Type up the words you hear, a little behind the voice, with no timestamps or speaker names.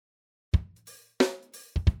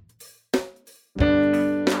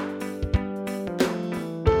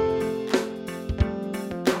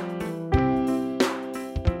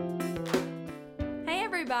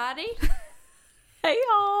everybody. Hey,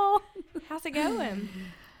 y'all. How's it going?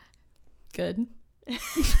 Good.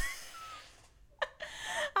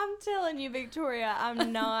 I'm telling you, Victoria,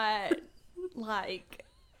 I'm not, like,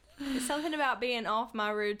 something about being off my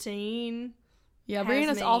routine. Yeah, bringing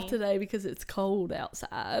us off today because it's cold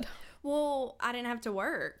outside. Well, I didn't have to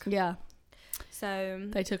work. Yeah. So.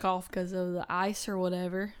 They took off because of the ice or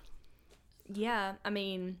whatever. Yeah, I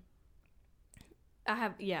mean, I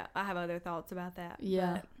have other thoughts about that.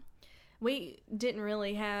 Yeah. But we didn't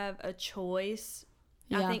really have a choice.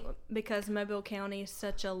 Yeah. I think because Mobile County is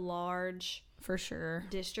such a large for sure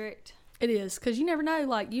district. It is, because you never know,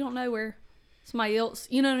 like, you don't know where somebody else,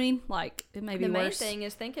 you know what I mean? Like, it may be worse. The main thing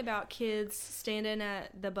is think about kids standing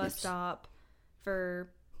at the bus stop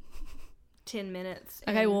for 10 minutes.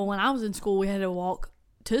 Okay, well, when I was in school, we had to walk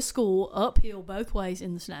to school uphill both ways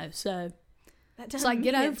in the snow, so that doesn't mean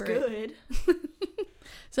get over it.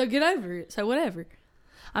 So get over it. So whatever.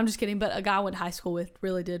 I'm just kidding, but a guy I went to high school with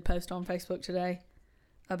really did post on Facebook today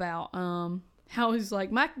about how he's like,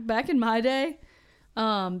 back in my day,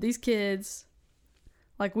 these kids,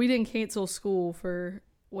 like, we didn't cancel school for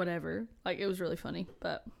whatever. Like, it was really funny.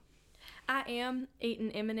 But I am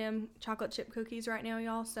eating M&M chocolate chip cookies right now,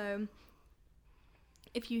 y'all. So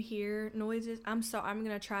if you hear noises, I'm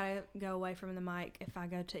gonna try to go away from the mic if I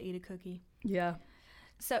go to eat a cookie. Yeah.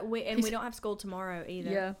 So we don't have school tomorrow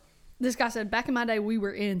either. Yeah. This guy said, back in my day, we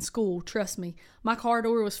were in school. Trust me. My car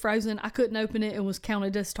door was frozen. I couldn't open it and was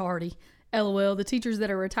counted as tardy. LOL. The teachers that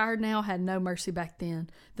are retired now had no mercy back then.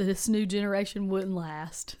 This new generation wouldn't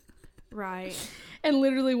last. Right. And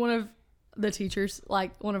literally one of the teachers,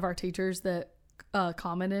 like one of our teachers that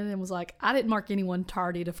commented and was like, I didn't mark anyone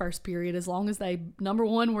tardy to first period as long as they, number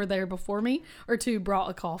one, were there before me, or two, brought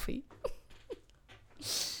a coffee.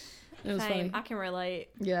 It was funny. I can relate.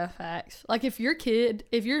 Yeah, facts. Like, if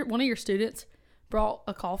one of your students brought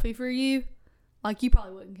a coffee for you, like, you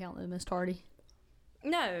probably wouldn't count them as tardy.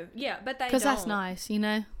 No, yeah, but they don't. Because that's nice, you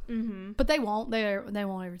know? Mm-hmm. But they won't. They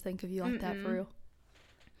won't ever think of you like that, for real.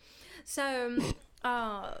 So,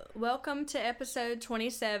 welcome to episode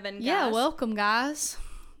 27, guys. Yeah, welcome, guys.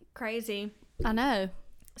 Crazy. I know.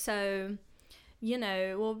 So,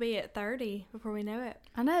 we'll be at 30 before we know it.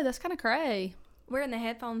 I know, that's kind of cray. Wearing the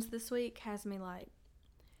headphones this week has me like,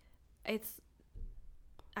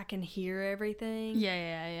 I can hear everything.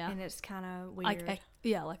 Yeah. And it's kind of weird.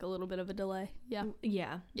 Like a little bit of a delay. Yeah.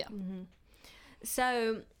 Yeah. Mm-hmm.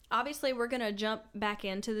 So, obviously, we're going to jump back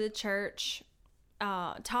into the church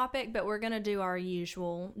topic, but we're going to do our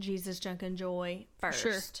usual Jesus, Junk, and Joy first.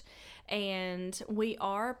 Sure. And we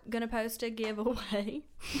are going to post a giveaway.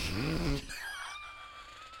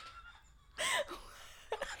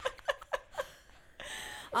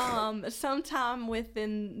 Sometime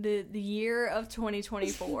within the year of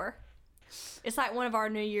 2024. It's like one of our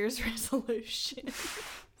New Year's resolutions.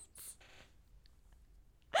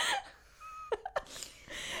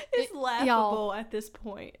 It's laughable at this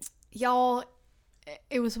point. Y'all,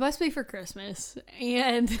 it was supposed to be for Christmas,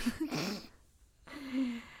 and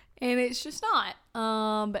it's just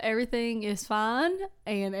not. But everything is fine,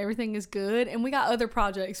 and everything is good, and we got other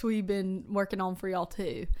projects we've been working on for y'all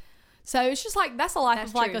too. So it's just like, that's the life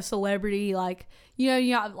of like a celebrity. Like, you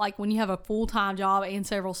know, like when you have a full-time job and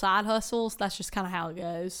several side hustles, that's just kind of how it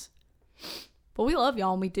goes. But we love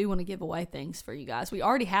y'all, and we do want to give away things for you guys. We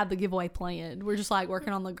already have the giveaway planned. We're just like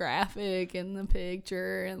working on the graphic and the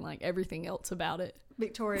picture and like everything else about it.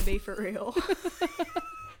 Victoria, be for real.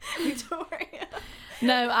 Victoria.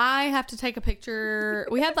 No, I have to take a picture.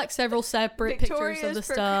 We had like several separate pictures of the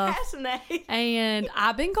stuff. And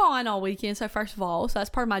I've been gone all weekend. So first of all, so that's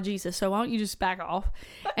part of my Jesus. So why don't you just back off?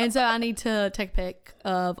 And so I need to take a pic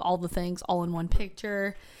of all the things all in one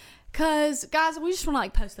picture. Cause guys, we just want to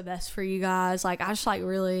like post the best for you guys. Like, I just like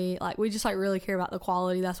really, like, we just like really care about the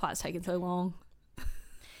quality. That's why it's taking so long.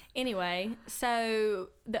 Anyway, so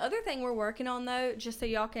the other thing we're working on though, just so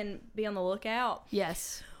y'all can be on the lookout.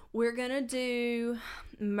 Yes. We're going to do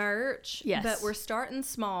merch, yes, but we're starting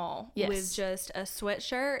small, yes, with just a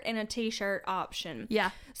sweatshirt and a t-shirt option. Yeah.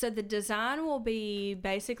 So the design will be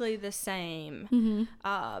basically the same.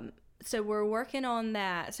 Mm-hmm. So we're working on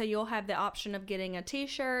that. So you'll have the option of getting a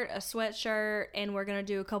t-shirt, a sweatshirt, and we're going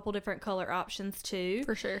to do a couple different color options too.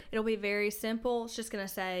 For sure. It'll be very simple. It's just going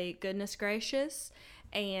to say goodness gracious,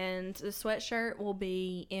 and the sweatshirt will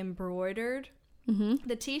be embroidered. Mm-hmm.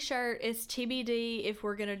 The t-shirt is TBD if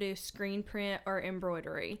we're going to do screen print or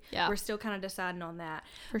embroidery. Yeah. We're still kind of deciding on that.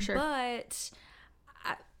 For sure. But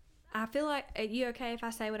I feel like, are you okay if I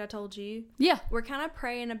say what I told you? Yeah. We're kind of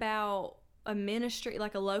praying about a ministry,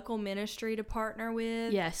 like a local ministry to partner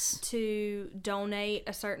with. Yes. To donate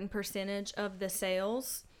a certain percentage of the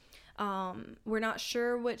sales. We're not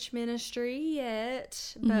sure which ministry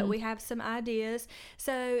yet, but we have some ideas.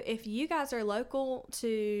 So if you guys are local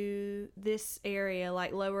to this area,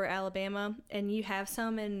 like Lower Alabama, and you have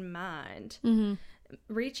some in mind,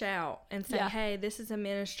 reach out and say, hey, this is a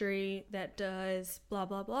ministry that does blah,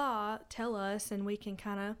 blah, blah. Tell us, and we can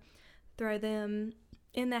kind of throw them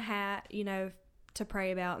in the hat, you know, to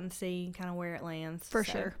pray about and see kind of where it lands. For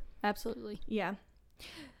sure. Absolutely. Yeah.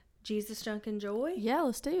 Jesus, Junk, and Joy? Yeah,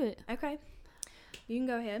 let's do it. Okay. You can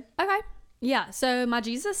go ahead. Okay. Yeah, so my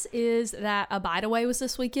Jesus is that Abide Away was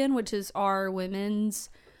this weekend, which is our women's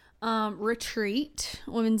retreat,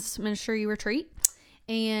 women's ministry retreat.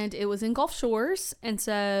 And it was in Gulf Shores, and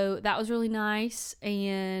so that was really nice.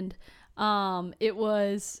 And it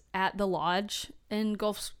was at the lodge in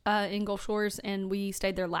Gulf Shores, and we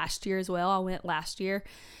stayed there last year as well. I went last year.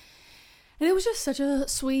 And it was just such a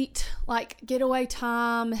sweet, like, getaway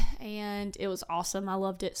time, and it was awesome. I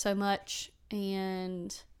loved it so much.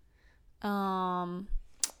 And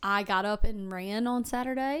I got up and ran on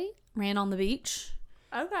Saturday, ran on the beach.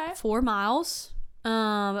 Okay. 4 miles.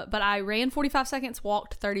 But I ran 45 seconds,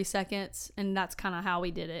 walked 30 seconds, and that's kind of how we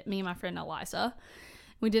did it. Me and my friend Eliza.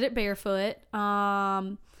 We did it barefoot.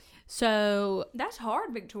 So that's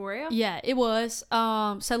hard, Victoria. Yeah, it was.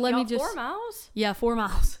 So let me just 4 miles? Yeah, 4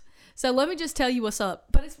 miles. So let me just tell you what's up.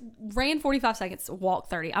 But it's ran 45 seconds, walk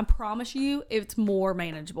 30. I promise you it's more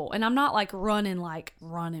manageable. And I'm not like running. Like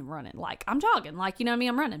I'm jogging. Like, you know what I mean?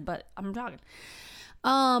 I'm running, but I'm jogging.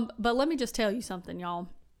 But let me just tell you something, y'all.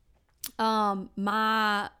 So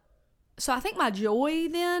I think my joy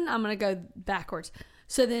then, I'm going to go backwards.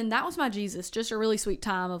 So then that was my Jesus, just a really sweet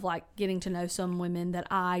time of like getting to know some women that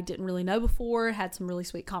I didn't really know before, had some really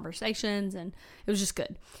sweet conversations, and it was just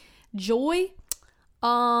good. Joy,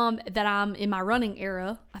 that I'm in my running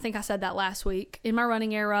era. I think I said that last week, in my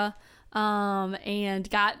running era, and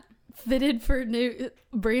got fitted for new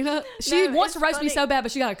Brina. She wants to roast me so bad,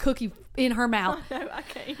 but she got a cookie in her mouth. No, I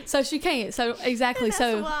can't. So she can't. So exactly. And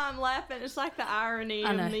that's why I'm laughing. It's like the irony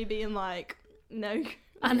of me being like, no.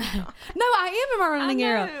 I know. No, I am in my running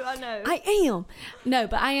era. I know. I am. No,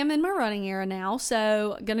 but I am in my running era now.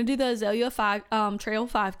 So gonna do the Azalea Trail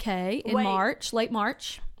 5K in March, late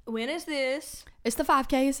March. When is this? It's the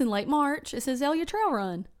 5K. It's in late March. It's Azalea Trail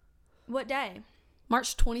Run. What day?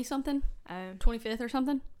 March 20 something. 25th or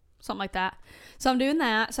something. Something like that. So I'm doing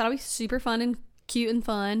that. So that'll be super fun and cute and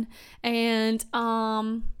fun. And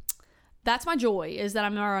that's my joy, is that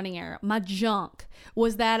I'm in my running era. My junk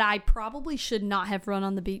was that I probably should not have run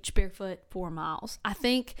on the beach barefoot 4 miles. I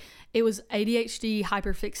think it was ADHD,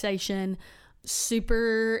 hyperfixation,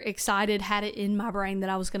 super excited, had it in my brain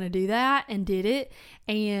that I was going to do that, and did it.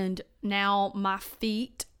 And now my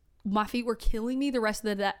feet were killing me the rest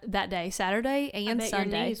of that day, Saturday and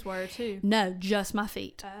Sunday. Your knees were too. No, just my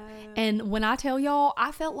feet. And when I tell y'all,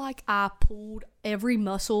 I felt like I pulled every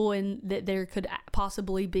muscle that there could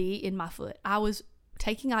possibly be in my foot. I was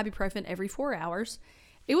taking ibuprofen every 4 hours.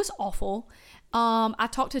 It was awful. I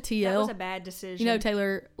talked to TL. That was a bad decision. You know,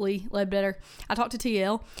 Taylor Lee Ledbetter. I talked to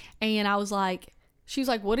TL, and I was like, she was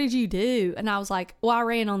like, what did you do? And I was like, well, I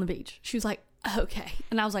ran on the beach. She was like, okay.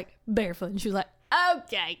 And I was like, barefoot. And she was like,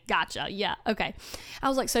 okay, gotcha. Yeah, okay. I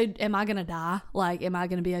was like, so am I gonna die? Like, am I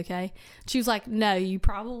gonna be okay? She was like, no, you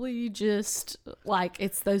probably just, like,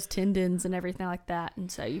 it's those tendons and everything like that,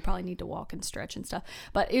 and so you probably need to walk and stretch and stuff.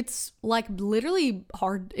 But it's like literally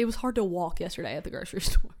hard. It was hard to walk yesterday at the grocery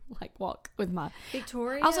store. Like, walk with my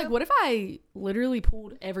Victoria. I was like, what if I literally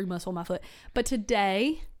pulled every muscle in my foot? But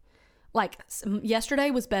today, like,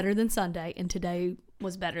 yesterday was better than Sunday, and today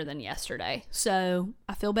was better than yesterday. So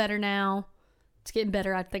I feel better now. It's getting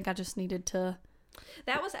better. I think I just needed to.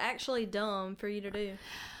 That was actually dumb for you to do.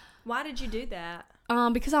 Why did you do that?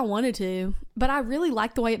 Because I wanted to, but I really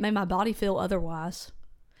liked the way it made my body feel otherwise.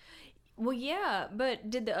 Well, yeah, but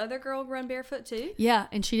did the other girl run barefoot too? Yeah,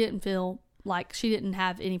 and she didn't feel like she didn't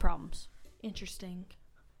have any problems. Interesting.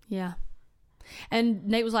 Yeah. And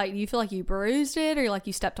Nate was like, do you feel like you bruised it or like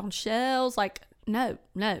you stepped on shells? Like, no,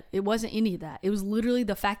 it wasn't any of that. It was literally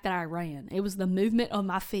the fact that I ran. It was the movement of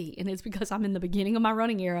my feet, and it's because I'm in the beginning of my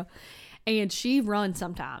running era, and she runs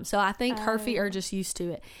sometimes. So I think her feet are just used to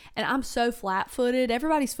it. And I'm so flat-footed.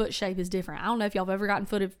 Everybody's foot shape is different. I don't know if y'all have ever gotten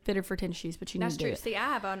fitted for tennis shoes, but you need to do it. See, I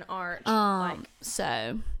have an arch.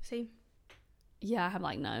 See? Yeah, I have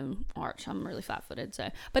like no arch. I'm really flat-footed. So,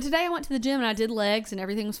 but today I went to the gym and I did legs and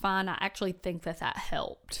everything was fine. I actually think that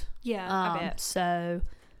helped. Yeah, I bet. So,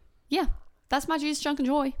 yeah. That's my Jesus, Junk, and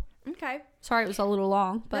Joy. Okay. Sorry it was a little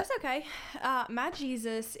long. But that's okay. My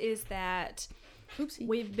Jesus is that Oopsie.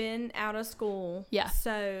 We've been out of school. Yeah.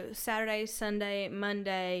 So Saturday, Sunday,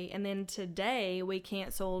 Monday, and then today we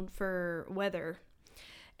canceled for weather.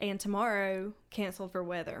 And tomorrow canceled for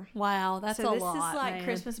weather. Wow, that's a lot. So this is like man.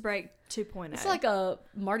 Christmas break 2.0. It's like a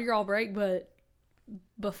Mardi Gras break, but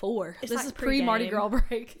before. This like is pre-Mardi Gras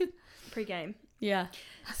break. Pre-game. Yeah.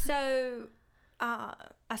 So I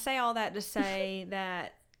say all that to say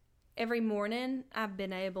that every morning I've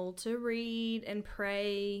been able to read and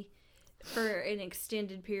pray for an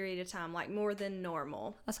extended period of time, like more than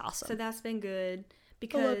normal. That's awesome. So that's been good.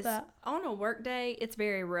 Because on a work day, it's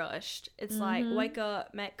very rushed. It's like wake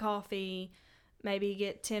up, make coffee, maybe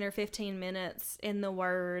get 10 or 15 minutes in the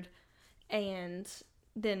Word, and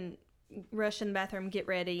then rush in the bathroom, get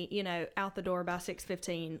ready, out the door by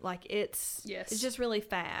 6:15. Like it's just really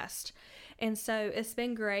fast. And so it's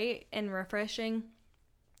been great and refreshing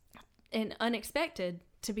and unexpected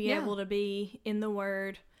to be able to be in the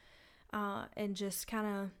Word and just kind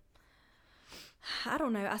of, I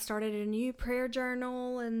don't know, I started a new prayer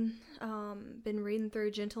journal and been reading through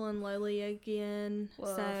Gentle and Lowly again.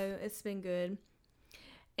 Whoa. So it's been good.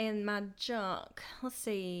 And my junk, let's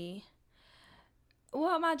see.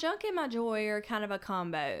 Well, my junk and my joy are kind of a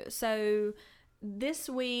combo. So this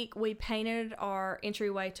week we painted our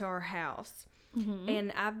entryway to our house. Mm-hmm.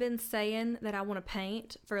 And I've been saying that I want to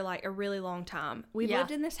paint for like a really long time. We've lived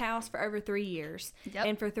in this house for over 3 years. Yep.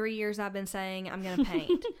 And for 3 years I've been saying I'm going to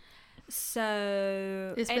paint.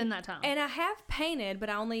 So it's been that time. And I have painted, but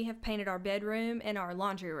I only have painted our bedroom and our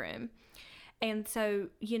laundry room. And so,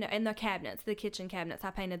 and the cabinets, the kitchen cabinets,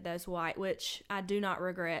 I painted those white, which I do not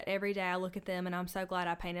regret. Every day I look at them and I'm so glad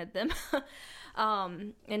I painted them.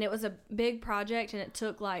 And it was a big project and it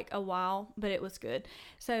took like a while, but it was good.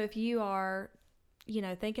 So if you are,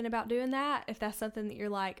 thinking about doing that, if that's something that you're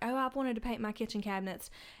like, oh, I've wanted to paint my kitchen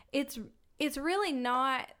cabinets, it's really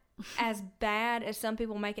not as bad as some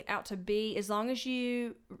people make it out to be, as long as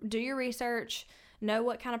you do your research, know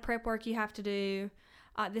what kind of prep work you have to do.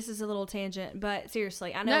 This is a little tangent, but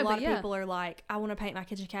seriously, I know a lot of people are like, I want to paint my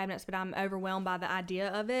kitchen cabinets, but I'm overwhelmed by the idea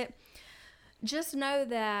of it. Just know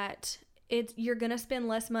that you're going to spend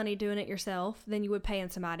less money doing it yourself than you would paying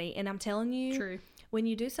somebody. And I'm telling you, true. When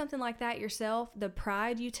you do something like that yourself, the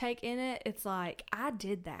pride you take in it, it's like, I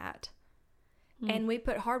did that. And we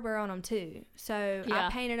put hardware on them too. So I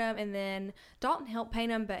painted them, and then Dalton helped paint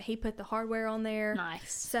them, but he put the hardware on there.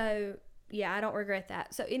 Nice. So I don't regret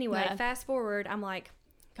that. So anyway, fast forward, I'm like,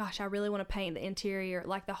 gosh, I really want to paint the interior,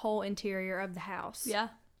 like the whole interior of the house. Yeah.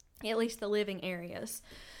 At least the living areas.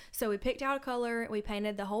 So we picked out a color. We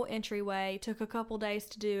painted the whole entryway. Took a couple days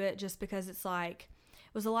to do it just because it's like,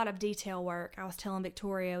 it was a lot of detail work. I was telling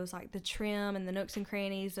Victoria, it was like the trim and the nooks and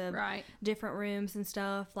crannies of different rooms and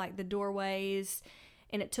stuff, like the doorways.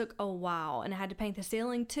 And it took a while. And I had to paint the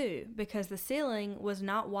ceiling too, because the ceiling was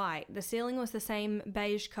not white. The ceiling was the same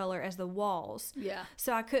beige color as the walls. Yeah.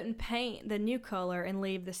 So I couldn't paint the new color and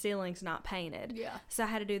leave the ceilings not painted. Yeah. So I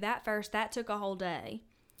had to do that first. That took a whole day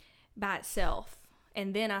by itself.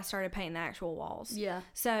 And then I started painting the actual walls. Yeah.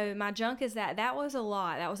 So my junk is that was a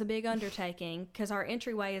lot. That was a big undertaking because our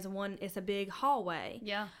entryway is a big hallway.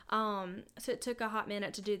 Yeah. So it took a hot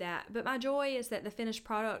minute to do that. But my joy is that the finished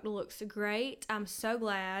product looks great. I'm so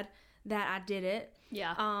glad that I did it.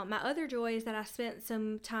 Yeah. My other joy is that I spent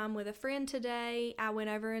some time with a friend today. I went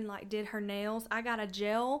over and did her nails. I got a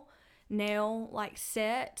gel nail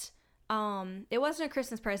set. It wasn't a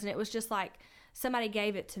Christmas present. It was just somebody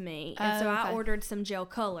gave it to me, and so I ordered some gel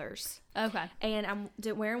colors. Okay. And I'm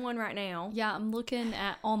wearing one right now. Yeah, I'm looking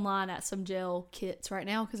online at some gel kits right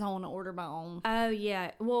now because I want to order my own. Oh,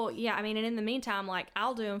 yeah. Well, yeah, I mean, and in the meantime,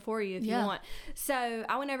 I'll do them for you if you want. So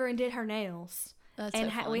I went over and did her nails. That's and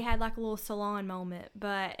so fun. We had a little salon moment.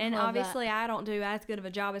 And obviously I don't do as good of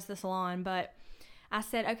a job as the salon, but I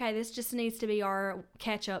said, okay, this just needs to be our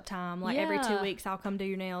catch-up time. Every 2 weeks, I'll come do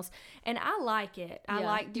your nails. And I like it. I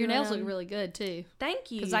like doing your nails look really good, too. Thank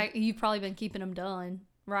you. Because you've probably been keeping them done,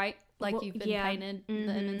 right? You've been painted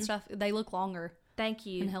and stuff. They look longer. Thank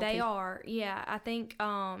you. They are. Yeah, I think,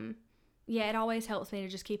 it always helps me to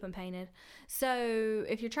just keep them painted. So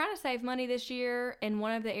if you're trying to save money this year, and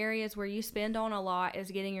one of the areas where you spend on a lot is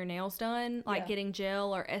getting your nails done, getting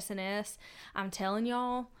gel or SNS, I'm telling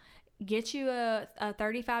y'all, get you a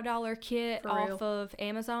 $35 kit off of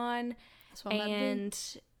Amazon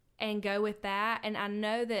and go with that. And I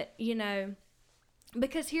know that,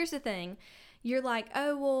 because here's the thing. You're like,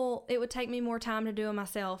 oh, well, it would take me more time to do it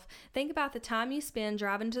myself. Think about the time you spend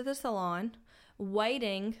driving to the salon,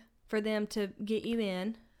 waiting for them to get you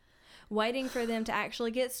in, waiting for them to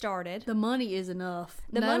actually get started. The money is enough.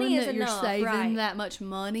 The money is enough, you're saving right. that much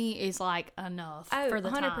money is like enough for the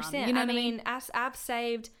 100%. time. You know what I mean? I've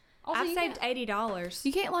saved $80.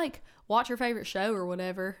 You can't like watch your favorite show or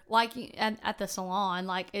whatever like at the salon.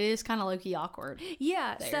 Like it is kind of low-key awkward.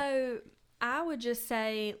 Yeah, so I would just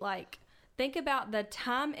say like think about the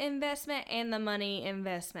time investment and the money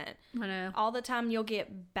investment. I know. All the time you'll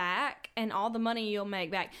get back and all the money you'll make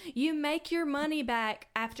back. You make your money back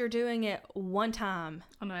after doing it one time.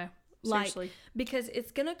 I know. Seriously. Like, because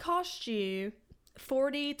it's going to cost you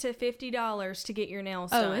 $40 to $50 to get your nails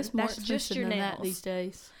done. Oh, it's more that's just your than nails that these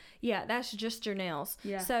days. Yeah, that's just your nails.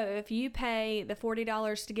 Yeah. So if you pay the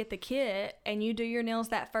 $40 to get the kit and you do your nails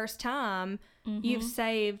that first time, you've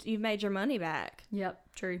made your money back. Yep,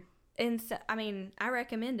 true. And so, I mean, I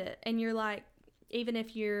recommend it. And you're like, even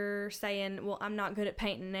if you're saying, well, I'm not good at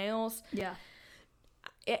painting nails. Yeah.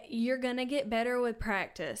 You're going to get better with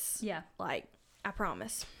practice. Yeah. Like, I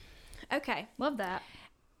promise. Okay. Love that.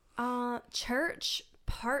 Church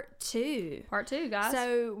part 2. Part 2, guys.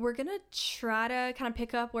 So we're going to try to kind of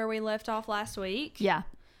pick up where we left off last week. Yeah.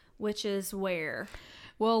 Which is where?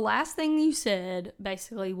 Well, last thing you said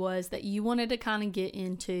basically was that you wanted to kind of get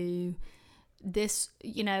into this,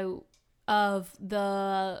 you know, of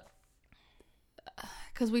the,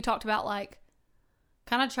 because we talked about like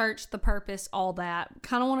kind of church, the purpose, all that.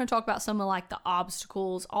 Kind of want to talk about some of like the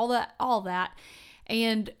obstacles, all that.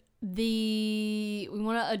 And we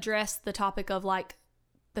want to address the topic of like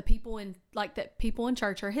the people in like that people in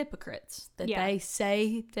church are hypocrites, that they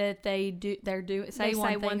say that they say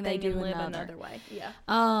one thing they do live another way. Yeah.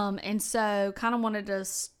 And so kind of wanted to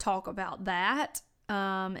talk about that.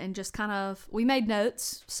 And just kind of, we made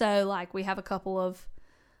notes. So like we have a couple of,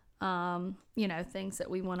 you know, things that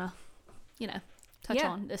we want to, you know, touch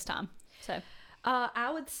on this time. So, I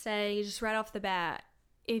would say just right off the bat,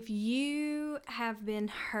 if you have been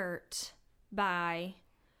hurt by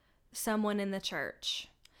someone in the church,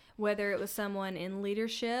 whether it was someone in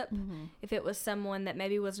leadership, if it was someone that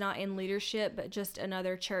maybe was not in leadership, but just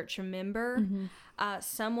another church member,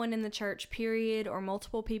 someone in the church, period, or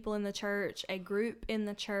multiple people in the church, a group in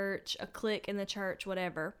the church, a clique in the church,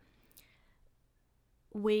 whatever,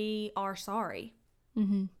 we are sorry.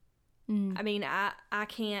 I mean, I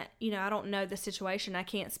can't, you know, I don't know the situation. I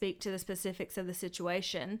can't speak to the specifics of the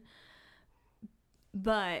situation,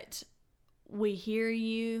 but we hear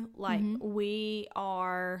you. Like we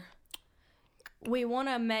want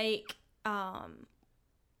to make,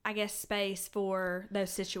 I guess, space for those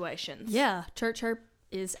situations. Yeah. Church hurt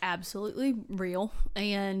is absolutely real.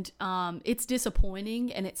 And it's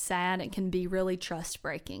disappointing and it's sad. It can be really trust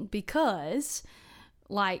breaking because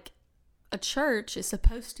like a church is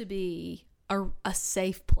supposed to be a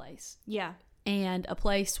safe place. Yeah. And a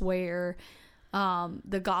place where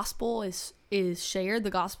the gospel is shared, the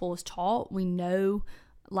gospel is taught. We know,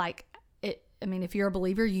 like, it. I mean, if you're a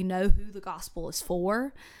believer, you know who the gospel is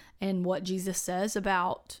for and what Jesus says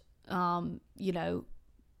about, you know,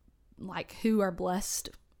 like who are blessed,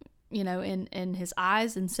 you know, in his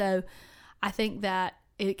eyes. And so I think that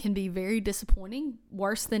it can be very disappointing,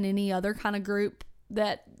 worse than any other kind of group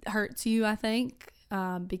that hurts you, I think,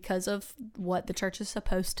 because of what the church is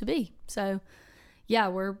supposed to be. So, yeah,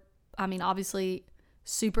 obviously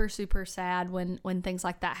super, super sad when things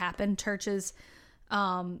like that happen. Churches,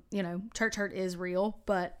 you know, church hurt is real,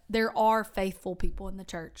 but there are faithful people in the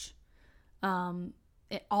church,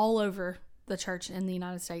 all over the church in the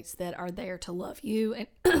United States that are there to love you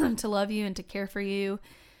and to love you and to care for you,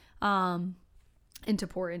 and to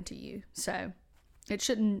pour into you. So it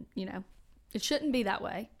shouldn't, you know, it shouldn't be that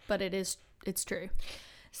way, but it's true.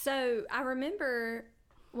 So I remember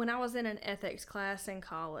when I was in an ethics class in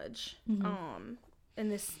college, and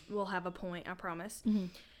this will have a point, I promise.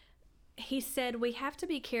 He said we have to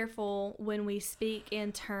be careful when we speak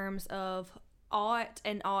in terms of ought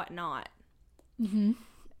and ought not.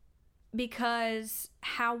 Because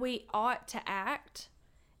how we ought to act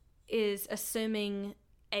is assuming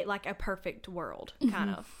a perfect world, kind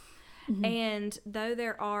of. And though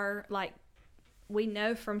there are, like, we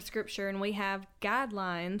know from scripture and we have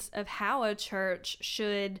guidelines of how a church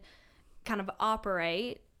should kind of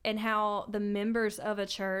operate and how the members of a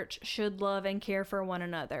church should love and care for one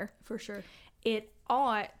another. For sure. It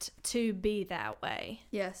ought to be that way.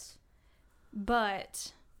 Yes.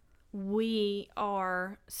 But we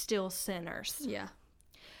are still sinners. Yeah.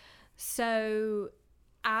 So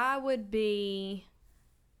I would be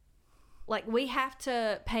like, we have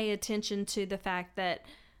to pay attention to the fact that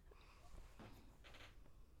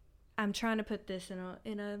I'm trying to put this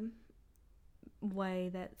in a way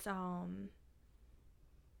that's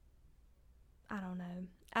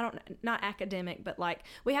not academic, but like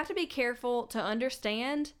we have to be careful to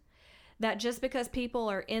understand that just because people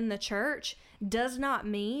are in the church does not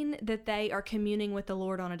mean that they are communing with the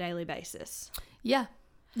Lord on a daily basis. Yeah.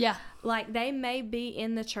 Yeah. Like they may be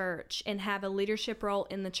in the church and have a leadership role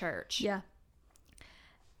in the church. Yeah.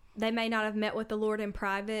 They may not have met with the Lord in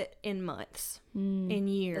private in months, in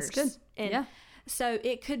years. That's good. And yeah. So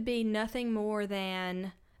it could be nothing more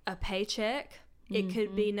than a paycheck. It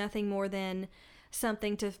could be nothing more than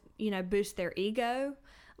something to, boost their ego.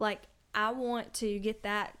 Like, I want to get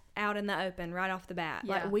that out in the open right off the bat.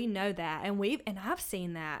 Yeah. Like, we know that. And I've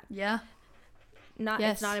seen that. Yeah.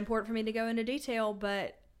 It's not important for me to go into detail,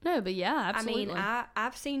 but. No, but yeah, absolutely. I mean,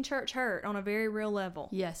 I've seen church hurt on a very real level.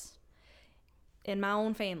 Yes. In my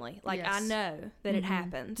own family. Like, yes. I know that it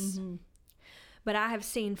happens. Mm-hmm. But I have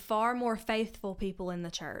seen far more faithful people in the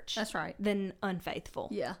church. That's right. Than unfaithful.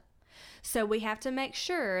 Yeah. So we have to make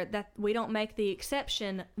sure that we don't make the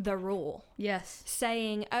exception the rule. Yes.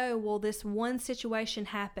 Saying, oh, well, this one situation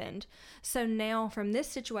happened. So now from this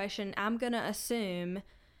situation, I'm going to assume,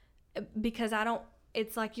 because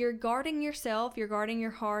it's like you're guarding yourself, you're guarding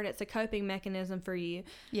your heart. It's a coping mechanism for you.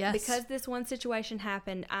 Yes. Because this one situation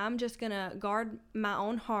happened, I'm just going to guard my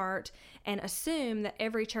own heart and assume that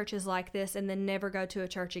every church is like this and then never go to a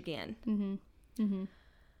church again. Mm-hmm. Mm-hmm.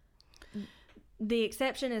 The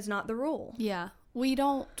exception is not the rule. Yeah.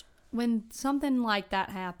 When something like that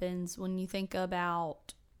happens, when you think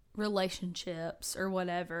about relationships or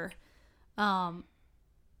whatever,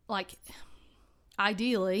 like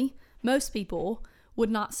ideally, most people would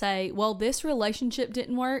not say, well, this relationship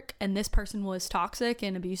didn't work and this person was toxic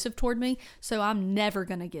and abusive toward me, so I'm never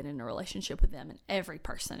going to get in a relationship with them. And every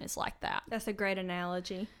person is like that. That's a great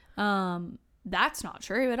analogy. That's not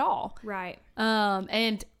true at all. Right.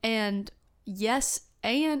 And yes,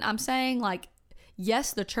 and I'm saying, like,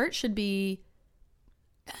 yes, the church should be,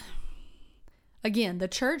 again, the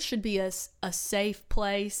church should be a safe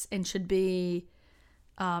place and should be,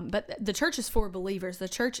 but the church is for believers. The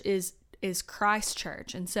church is Christ's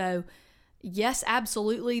church. And so, yes,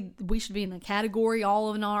 absolutely, we should be in a category all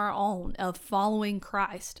on our own of following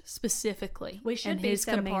Christ specifically. We should be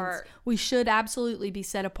set apart. We should absolutely be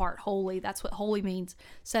set apart, holy. That's what holy means,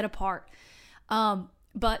 set apart.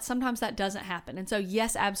 But sometimes that doesn't happen. And so,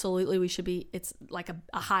 yes, absolutely, we should be, it's like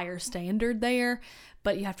a higher standard there.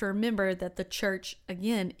 But you have to remember that the church,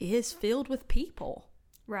 again, is filled with people.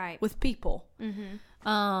 Right. With people.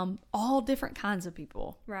 Mm-hmm. All different kinds of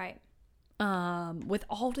people. Right. With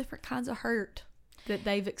all different kinds of hurt that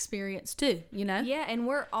they've experienced too, Yeah, and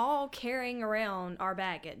we're all carrying around our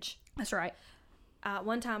baggage. That's right.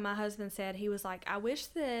 One time my husband said, he was like, I wish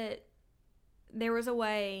that there was a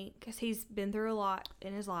way, because he's been through a lot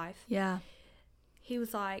in his life. Yeah. He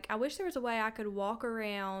was like, I wish there was a way I could walk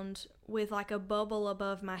around with like a bubble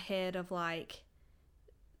above my head of like,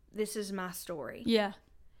 this is my story. Yeah.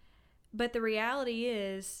 But the reality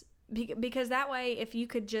is, because that way, if you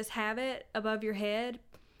could just have it above your head,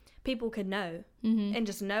 people could know. Mm-hmm. And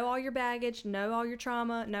just know all your baggage, know all your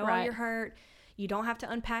trauma, know all your hurt. You don't have to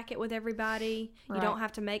unpack it with everybody. Right. You don't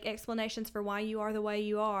have to make explanations for why you are the way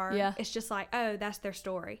you are. Yeah. It's just like, oh, that's their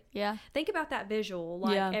story. Yeah. Think about that visual.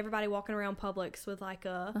 Like everybody walking around Publix with like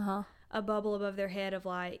a bubble above their head of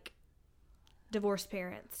like divorced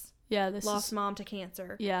parents. Yeah. Lost mom to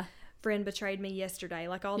cancer. Yeah. Friend betrayed me yesterday.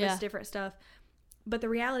 Like all this different stuff. But the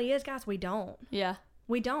reality is, guys, we don't. Yeah.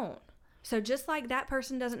 We don't. So just like that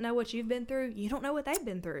person doesn't know what you've been through, you don't know what they've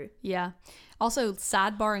been through. Yeah. Also,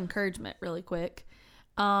 sidebar encouragement really quick.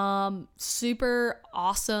 Super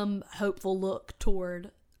awesome, hopeful look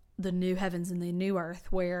toward the new heavens and the new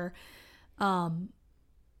earth where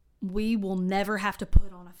we will never have to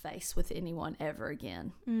put on a face with anyone ever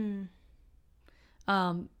again.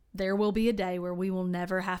 There will be a day where we will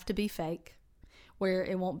never have to be fake, where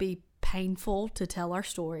it won't be painful to tell our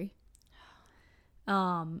story.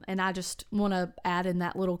 And I just want to add in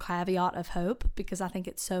that little caveat of hope, because I think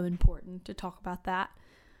it's so important to talk about that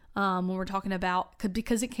when we're talking about,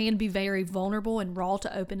 because it can be very vulnerable and raw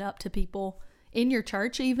to open up to people in your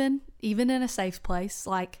church, even in a safe place,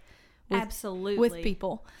 like absolutely with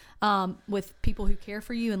people who care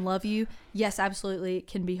for you and love you. Yes, absolutely, it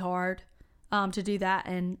can be hard to do that.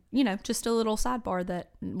 And just a little sidebar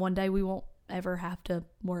that one day we won't ever have to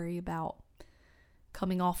worry about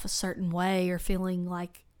coming off a certain way or feeling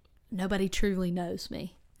like nobody truly knows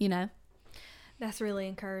me, That's really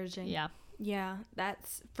encouraging. Yeah,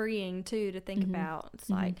 that's freeing too to think about. It's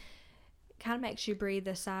like kind of makes you breathe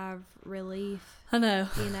a sigh of relief. I know.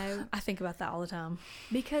 I think about that all the time,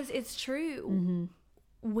 because it's true.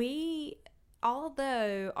 We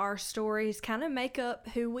although our stories kind of make up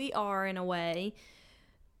who we are in a way,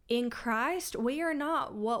 in Christ, we are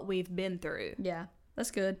not what we've been through. Yeah,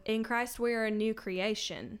 that's good. In Christ, we are a new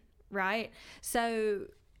creation, right? So,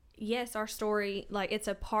 yes, our story, like, it's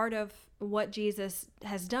a part of what Jesus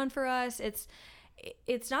has done for us.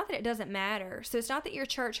 It's not that it doesn't matter. So, it's not that your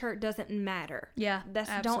church hurt doesn't matter. Yeah,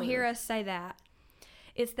 absolutely. Don't hear us say that.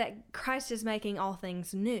 It's that Christ is making all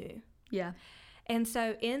things new. Yeah. And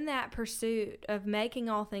so in that pursuit of making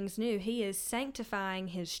all things new, he is sanctifying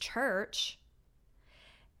his church.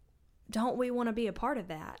 Don't we want to be a part of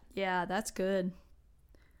that? Yeah, that's good.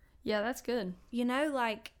 Yeah, that's good. You know,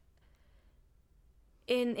 like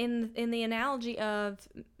in the analogy of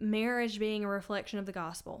marriage being a reflection of the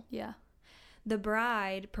gospel. Yeah. The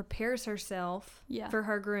bride prepares herself for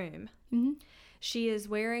her groom. Mm-hmm. She is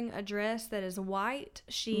wearing a dress that is white.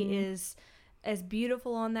 She is as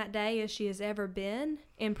beautiful on that day as she has ever been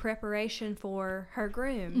in preparation for her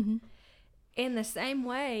groom. Mm-hmm. In the same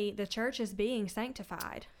way, the church is being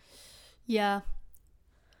sanctified. Yeah.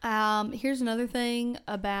 Here's another thing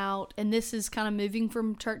about, and this is kind of moving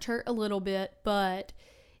from church hurt a little bit, but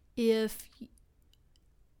if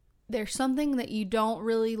there's something that you don't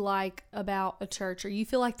really like about a church, or you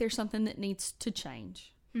feel like there's something that needs to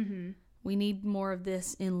change, we need more of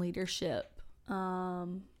this in leadership.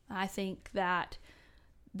 I think that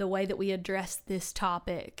the way that we address this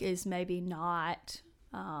topic is maybe not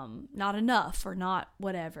enough, or not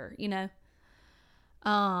whatever, you know.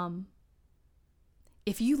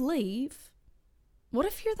 If you leave, what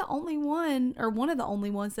if you're the only one, or one of the only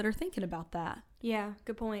ones that are thinking about that? Yeah,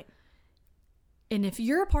 good point. And if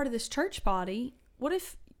you're a part of this church body, what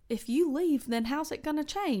if you leave, then how's it going to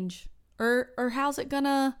change? Or how's it going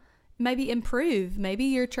to maybe improve? Maybe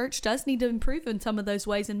your church does need to improve in some of those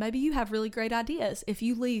ways, and maybe you have really great ideas. If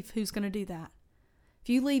you leave, who's going to do that? If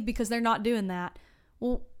you leave because they're not doing that,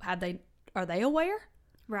 well, are they aware?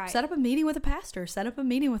 Right. Set up a meeting with a pastor, set up a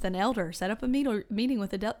meeting with an elder, set up a meeting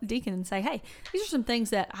with a deacon, and say, hey, these are some things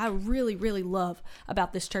that I really, really love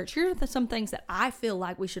about this church. Here are some things that I feel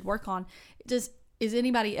like we should work on. Does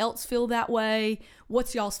anybody else feel that way?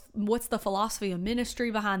 What's the philosophy of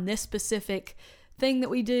ministry behind this specific thing that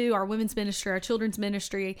we do, our women's ministry, our children's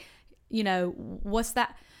ministry? You know, what's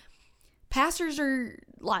that? Pastors are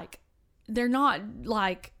like, they're not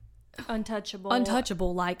like untouchable.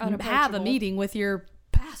 Like, have a meeting with your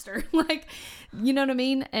pastor. Like, you know what I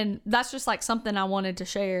mean? And that's just like something I wanted to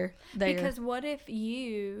share there. Because what if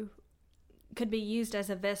you could be used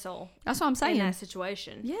as a vessel? That's what I'm saying. In that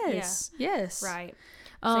situation. Yes. Yeah. Yes. Right.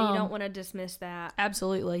 So you don't want to dismiss that.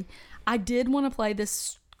 Absolutely. I did want to play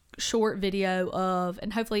this short video of,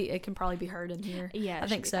 and hopefully it can probably be heard in here. Yeah, I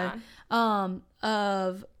think so.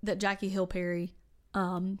 Of that Jackie Hill Perry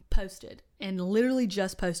posted, and literally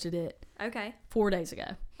just posted it. Okay. 4 days ago.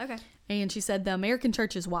 Okay. And she said, the American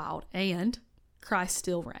church is wild and Christ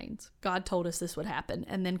still reigns. God told us this would happen,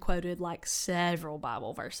 and then quoted like several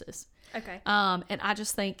Bible verses. Okay. And I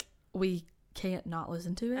just think we can't not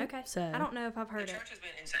listen to it. Okay. So I don't know if I've heard it. The church has been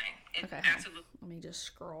insane. Okay. Absolutely. Let me just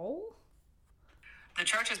scroll. The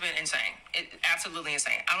church has been insane. Absolutely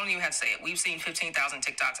insane. I don't even have to say it. We've seen 15,000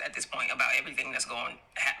 TikToks at this point about everything that's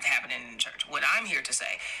happening in the church. What I'm here to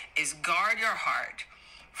say is guard your heart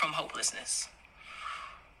from hopelessness.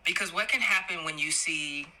 Because what can happen when you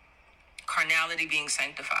see carnality being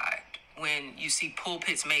sanctified, when you see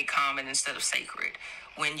pulpits made common instead of sacred,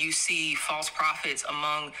 when you see false prophets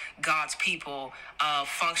among God's people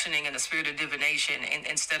functioning in the spirit of divination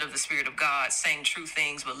instead of the spirit of God, saying true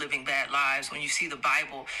things but living bad lives, when you see the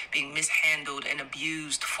Bible being mishandled and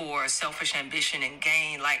abused for selfish ambition and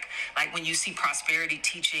gain, like when you see prosperity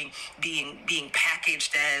teaching being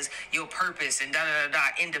packaged as your purpose and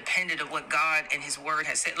independent of what God and his word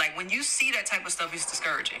has said. Like when you see that type of stuff, it's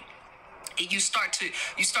discouraging. You start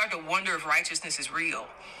to wonder if righteousness is real,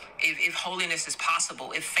 if holiness is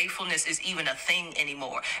possible, if faithfulness is even a thing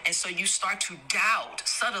anymore. And so you start to doubt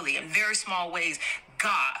subtly in very small ways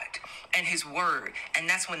God and his word. And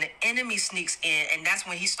that's when the enemy sneaks in, and that's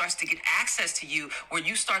when he starts to get access to you, where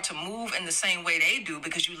you start to move in the same way they do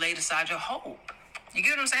because you laid aside your hope. You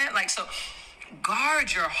get what I'm saying? Like, so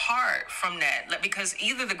guard your heart from that, because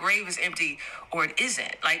either the grave is empty or it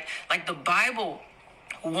isn't. Like the Bible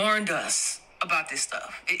warned us about this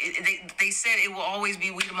stuff. They said it will always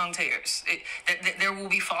be wheat among tares. That there will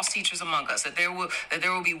be false teachers among us. That there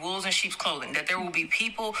will be wolves in sheep's clothing. That there will be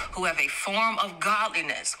people who have a form of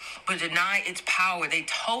godliness but deny its power. They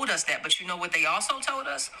told us that, but you know what they also told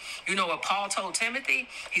us? You know what Paul told Timothy?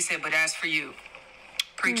 He said, "But as for you,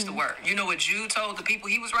 preach the word." You know what Jude told the people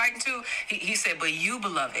he was writing to? He said, "But you,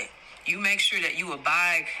 beloved, You make sure that you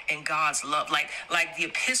abide in God's love. Like the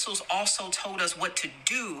epistles also told us what to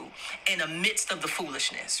do in the midst of the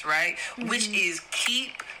foolishness, right? Which is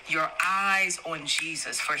keep your eyes on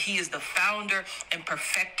Jesus, for he is the founder and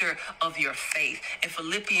perfecter of your faith. In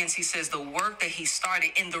Philippians, he says the work that he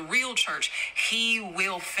started in the real church, he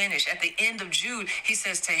will finish. At the end of Jude, he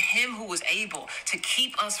says, to him who was able to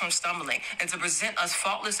keep us from stumbling and to present us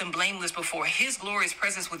faultless and blameless before his glorious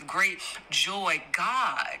presence with great joy.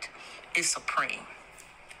 God is supreme.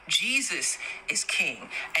 Jesus is king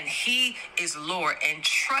and he is Lord. And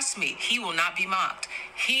trust me, he will not be mocked.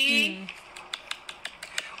 He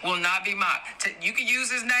will not be mocked. You can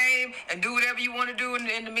use his name and do whatever you want to do.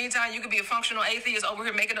 In the meantime, you could be a functional atheist over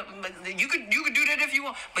here making up. You could do that if you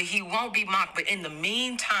want, but he won't be mocked. But in the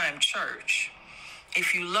meantime, church,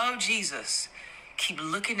 if you love Jesus, keep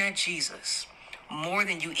looking at Jesus more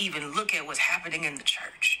than you even look at what's happening in the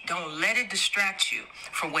church. Don't let it distract you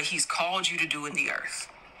from what he's called you to do in the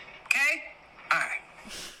earth. Okay? All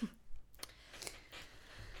right.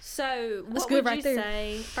 So, what would you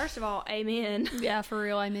say? First of all, amen. Yeah, for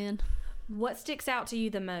real, amen. What sticks out to you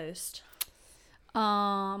the most?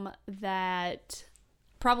 That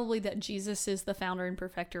probably that Jesus is the founder and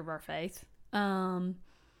perfecter of our faith. And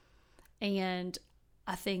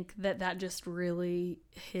I think that just really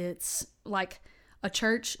hits, like, a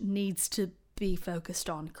church needs to be focused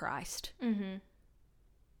on Christ. And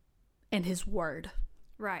his word.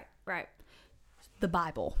 Right. The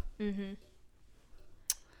Bible.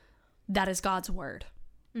 That is God's word.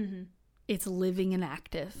 It's living and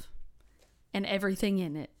active. And everything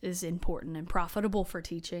in it is important and profitable for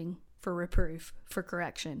teaching, for reproof, for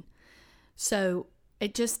correction. So I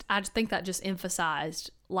think that just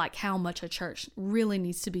emphasized like how much a church really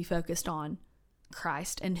needs to be focused on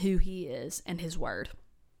Christ and who he is and his word.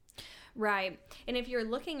 Right. And if you're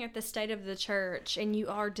looking at the state of the church and you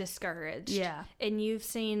are discouraged, and you've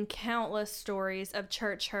seen countless stories of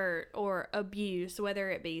church hurt or abuse, whether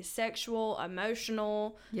it be sexual,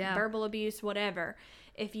 emotional, verbal abuse, whatever.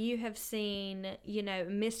 If you have seen,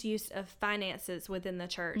 misuse of finances within the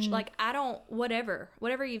church,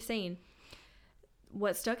 whatever you've seen,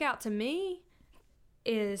 what stuck out to me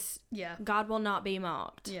is God will not be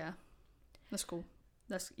mocked. Yeah. That's cool.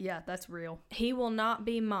 That's real. He will not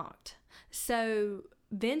be mocked. So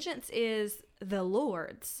vengeance is the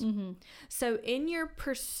Lord's. So in your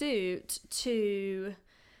pursuit to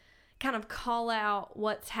kind of call out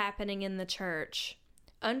what's happening in the church,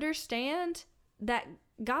 understand that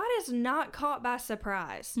God is not caught by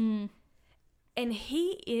surprise. And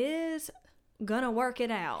he is going to work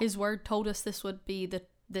it out. His word told us this would be that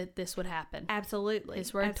this would happen. Absolutely.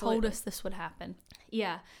 His word told us this would happen.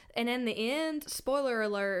 Yeah. And in the end, spoiler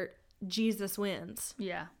alert, Jesus wins.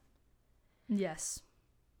 Yeah. Yes.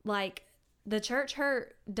 Like, the church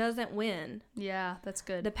hurt doesn't win. Yeah, that's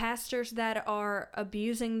good. The pastors that are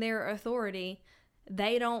abusing their authority,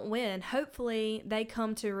 they don't win. Hopefully, they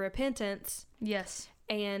come to repentance. Yes.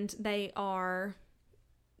 And they are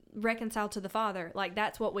reconciled to the Father. Like,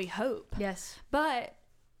 that's what we hope. Yes. But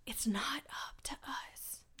it's not up to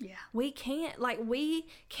us. Yeah. We can't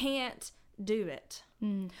do it.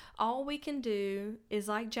 All we can do is,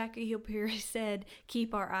 like Jackie Hill Perry said,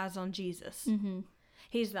 keep our eyes on Jesus.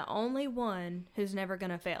 He's the only one who's never going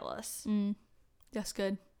to fail us. That's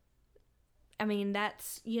good. I mean,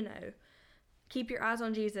 that's, keep your eyes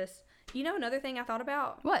on Jesus. Another thing I thought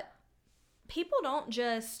about? What? People don't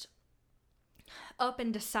just up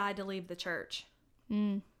and decide to leave the church.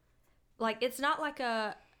 Like, it's not like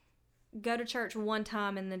a go to church one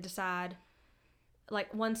time and then decide,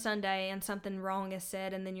 like, one Sunday and something wrong is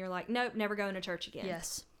said and then you're like, nope, never going to church again.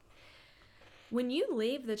 Yes. When you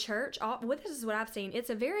leave the church, this is what I've seen, it's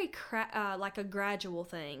a very like a gradual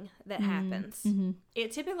thing that happens.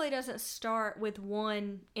 It typically doesn't start with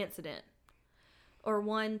one incident or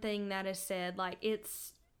one thing that is said. Like,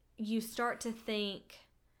 you start to think,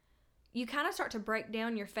 you kind of start to break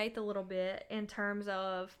down your faith a little bit in terms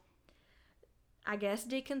of, I guess,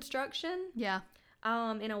 deconstruction. Yeah.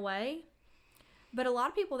 In a way. But a lot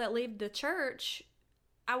of people that leave the church,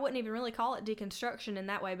 I wouldn't even really call it deconstruction in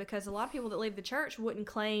that way, because a lot of people that leave the church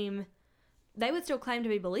they would still claim to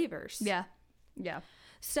be believers. Yeah. Yeah.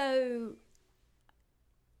 So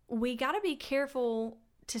we got to be careful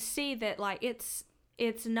to see that, like, it's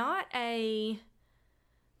not a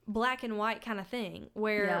black and white kind of thing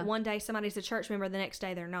where one day somebody's a church member, the next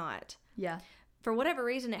day they're not. Yeah. For whatever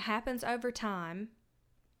reason, it happens over time.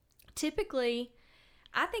 Typically,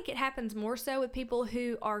 I think it happens more so with people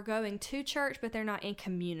who are going to church, but they're not in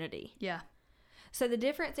community. Yeah. So the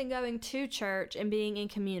difference in going to church and being in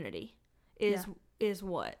community is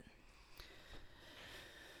what?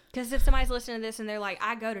 Because if somebody's listening to this and they're like,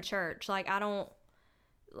 I go to church, like, I don't,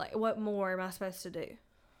 like, what more am I supposed to do?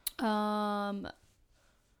 I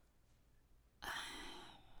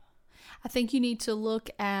think you need to look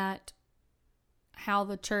at how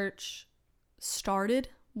the church started,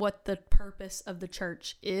 what the purpose of the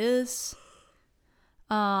church is.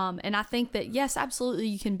 And I think that, yes, absolutely,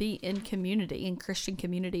 you can be in community, in Christian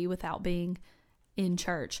community, without being in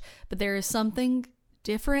church. But there is something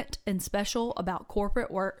different and special about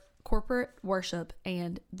corporate worship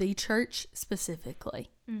and the church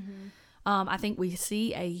specifically. Mm-hmm. I think we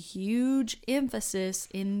see a huge emphasis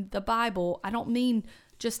in the Bible. I don't mean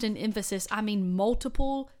just an emphasis. I mean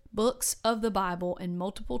multiple books of the Bible and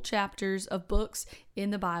multiple chapters of books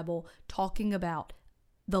in the Bible talking about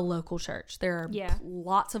the local church. There are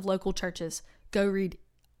lots of local churches. Go read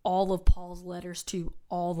all of Paul's letters to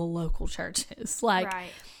all the local churches. Like,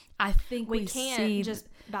 right. I think we can't just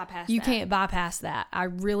bypass that. You can't bypass that. I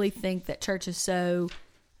really think that church is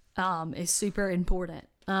is super important.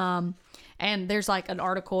 And there's like an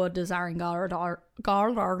article, a Desiring God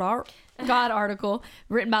article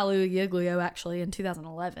written by Louis Giglio actually in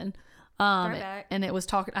 2011. And it was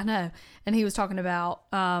talking, I know, and he was talking about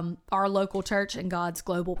our local church and God's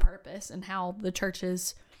global purpose and how the church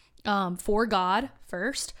is for God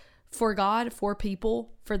first, for God, for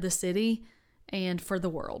people, for the city, and for the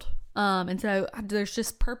world. And so there's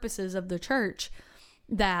just purposes of the church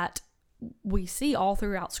that we see all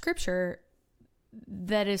throughout Scripture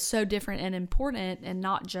that is so different and important, and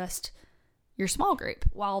not just your small group.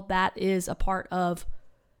 While that is a part of,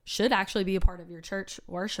 should actually be a part of your church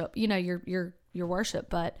worship, you know, your worship,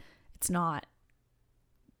 but it's not,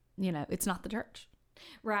 you know, it's not the church.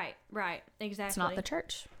 Right, exactly. It's not the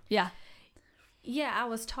church. Yeah. Yeah, I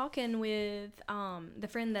was talking with the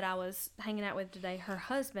friend that I was hanging out with today, her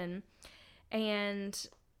husband, and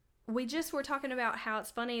we just were talking about how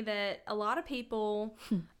it's funny that a lot of people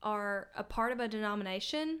are a part of a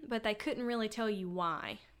denomination, but they couldn't really tell you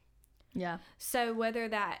why. Yeah. So whether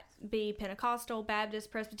that be Pentecostal, Baptist,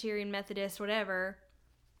 Presbyterian, Methodist, whatever,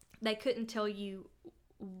 they couldn't tell you,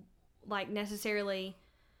 like, necessarily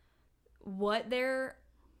what their,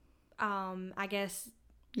 I guess,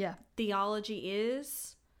 theology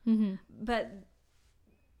is. Mm-hmm. But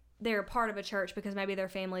they're a part of a church because maybe their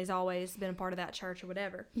family's always been a part of that church or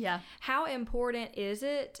whatever. Yeah. How important is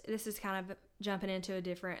it? This is kind of jumping into a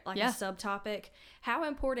different, like a subtopic. How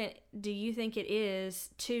important do you think it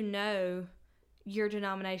is to know your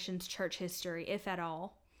denomination's church history, if at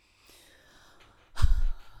all?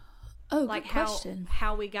 Oh, like good question.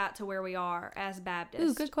 How we got to where we are as Baptists.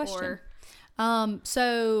 Ooh, good question.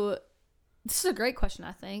 So this is a great question,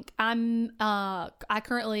 I think. I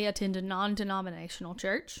currently attend a non-denominational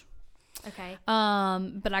church. Okay.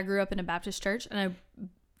 But I grew up in a Baptist church, and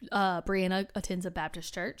Brianna attends a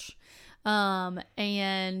Baptist church.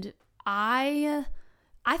 And I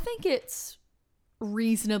think it's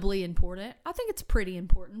reasonably important. I think it's pretty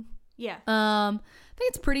important. Yeah. I think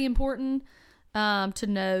it's pretty important to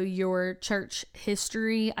know your church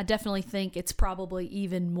history. I definitely think it's probably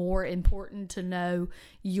even more important to know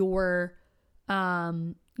your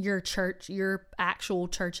church, your actual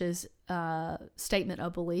church's statement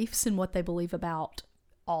of beliefs and what they believe about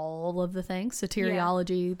all of the things.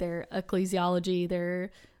 Soteriology, their ecclesiology,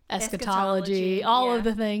 their eschatology, all of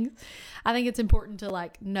the things. I think it's important to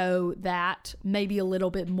like know that maybe a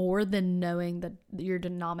little bit more than knowing your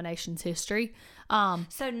denomination's history.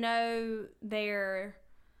 So know their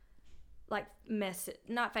like message,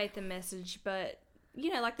 not faith and message, but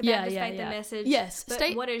you know, like the Baptist faith and message. Yes.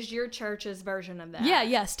 But what is your church's version of that?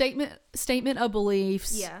 Yeah. Statement of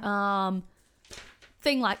beliefs. Yeah.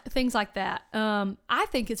 Things like that. I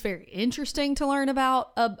think it's very interesting to learn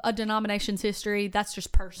about a denomination's history. That's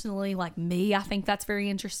just personally like me. I think that's very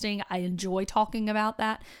interesting. I enjoy talking about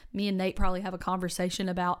that. Me and Nate probably have a conversation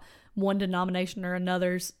about one denomination or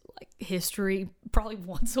another's like history probably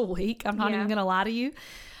once a week. I'm not even gonna lie to you.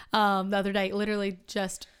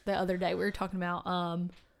 Just the other day, we were talking about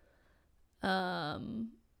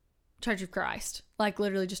Church of Christ, like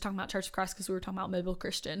literally just talking about Church of Christ because we were talking about Mobile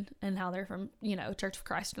Christian and how they're from, you know, Church of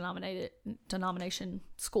Christ denomination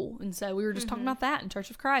school. And so we were just talking about that and Church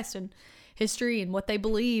of Christ and history and what they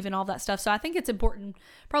believe and all that stuff. So I think it's important,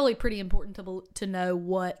 probably pretty important to know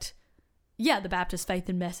what, the Baptist faith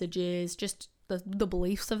and message is, just the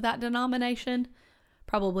beliefs of that denomination.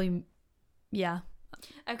 Probably,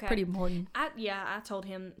 okay, pretty important. I told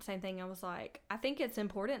him the same thing. I was like, I think it's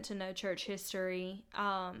important to know church history.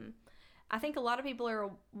 I think a lot of people are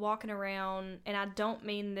walking around, and I don't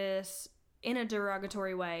mean this in a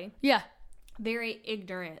derogatory way. Yeah. very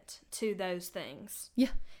ignorant to those things. Yeah.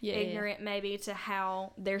 Ignorant maybe to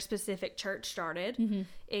how their specific church started.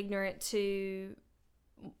 Ignorant to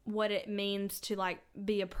what it means to like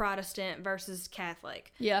be a Protestant versus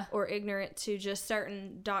Catholic. Yeah. Or ignorant to just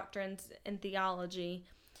certain doctrines and theology.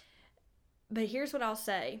 But here's what I'll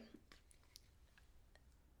say.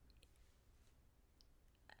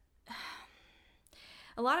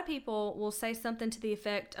 A lot of people will say something to the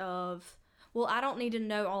effect of, well, I don't need to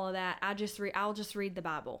know all of that. I'll just read the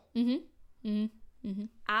Bible. I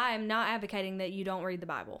am not advocating that you don't read the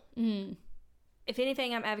Bible. If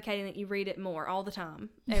anything, I'm advocating that you read it more all the time,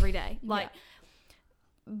 every day.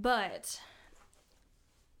 But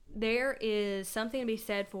there is something to be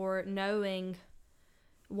said for knowing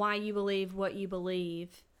why you believe what you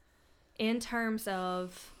believe in terms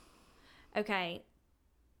of, okay,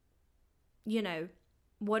 you know,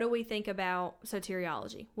 what do we think about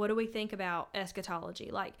soteriology? What do we think about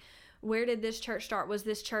eschatology? Like, where did this church start? Was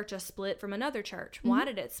this church a split from another church? Why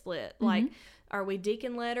did it split? Like, are we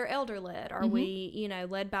deacon-led or elder-led? Are we, you know,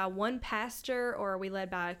 led by one pastor, or are we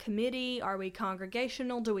led by a committee? Are we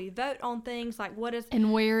congregational? Do we vote on things? Like, what is...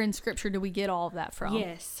 And where in Scripture do we get all of that from?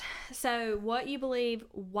 Yes. So, what you believe,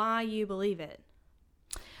 why you believe it.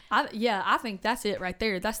 I think that's it right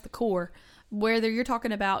there. That's the core. Whether you're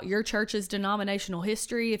talking about your church's denominational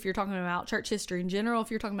history, if you're talking about church history in general,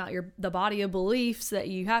 if you're talking about the body of beliefs that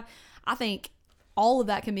you have, I think all of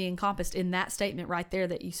that can be encompassed in that statement right there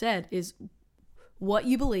that you said, is what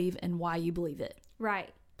you believe and why you believe it. Right.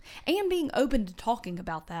 And being open to talking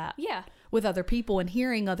about that. Yeah. With other people and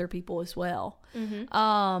hearing other people as well.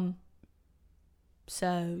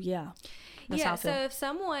 So, yeah. That's how I feel. So if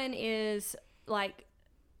someone is like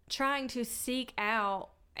trying to seek out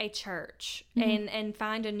a church and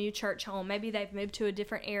find a new church home, maybe they've moved to a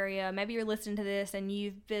different area, maybe you're listening to this and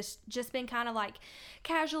you've just been kind of like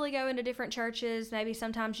casually going to different churches. Maybe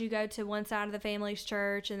sometimes you go to one side of the family's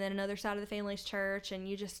church and then another side of the family's church, and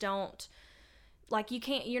you just don't, like,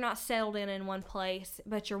 you're not settled in one place,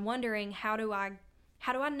 but you're wondering, how do I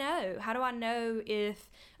know? How do I know if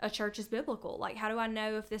a church is biblical? Like, how do I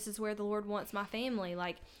know if this is where the Lord wants my family?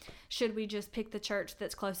 Like, should we just pick the church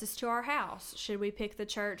that's closest to our house? Should we pick the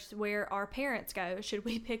church where our parents go? Should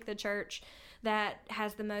we pick the church that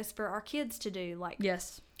has the most for our kids to do? Like,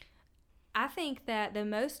 yes. I think that the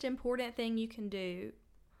most important thing you can do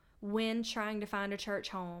when trying to find a church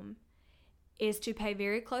home is to pay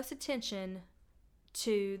very close attention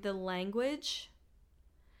to the language.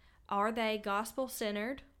 Are they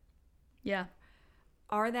gospel-centered? Yeah.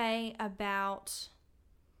 Are they about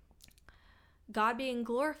God being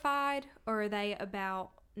glorified, or are they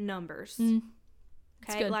about numbers?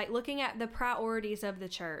 Okay, like looking at the priorities of the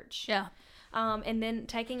church. Yeah. And then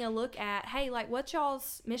taking a look at, hey, like, what's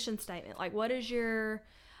y'all's mission statement? Like, what is your,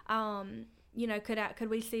 you know, could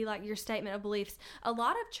we see like your statement of beliefs? A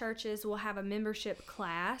lot of churches will have a membership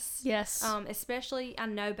class. Yes. Especially, I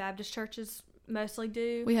know Baptist churches mostly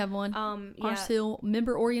do. We have one. Our still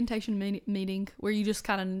member orientation meeting where you just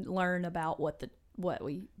kind of learn about what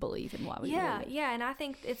we believe and why we believe it. Yeah, and I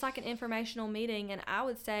think it's like an informational meeting, and I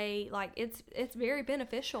would say like it's very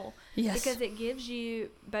beneficial. Yes. Because it gives you,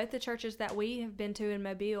 both the churches that we have been to in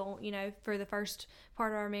Mobile, you know, for the first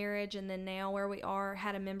part of our marriage, and then now where we are,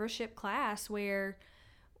 had a membership class where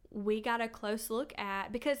we got a close look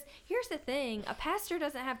at, because here's the thing, a pastor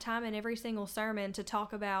doesn't have time in every single sermon to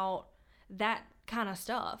talk about that kind of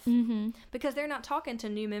stuff, because they're not talking to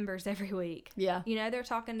new members every week. Yeah. You know, they're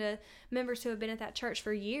talking to members who have been at that church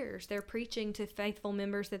for years. They're preaching to faithful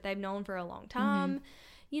members that they've known for a long time.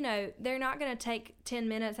 You know, they're not going to take 10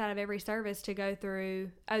 minutes out of every service to go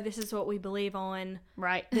through, oh, this is what we believe on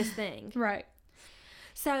this thing. Right.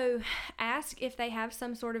 So ask if they have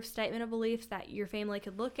some sort of statement of beliefs that your family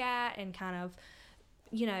could look at and kind of,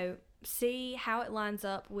 you know, see how it lines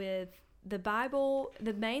up with the Bible.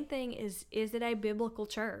 The main thing is it a biblical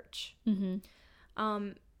church?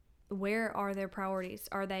 Where are their priorities?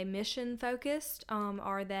 Are they mission focused?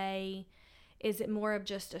 Is it more of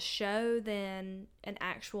just a show than an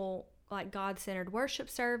actual like God-centered worship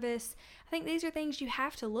service? I think these are things you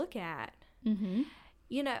have to look at.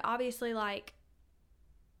 You know, obviously, like,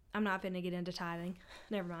 I'm not going to get into tithing.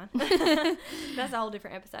 Never mind. That's a whole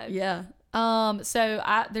different episode. Yeah.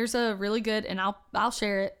 So there's a really good, and I'll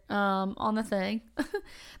share it on the thing.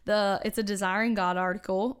 It's a Desiring God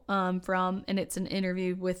article and it's an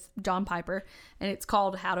interview with John Piper, and it's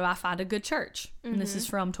called "How Do I Find a Good Church?" And this is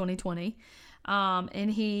from 2020.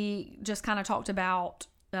 And he just kind of talked about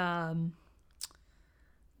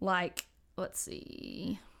like, let's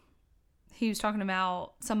see. He was talking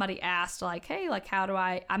about, somebody asked like, hey, like, how do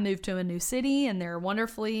I moved to a new city and they're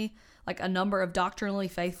wonderfully like a number of doctrinally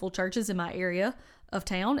faithful churches in my area of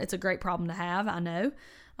town. It's a great problem to have, I know.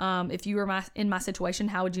 If you were in my situation,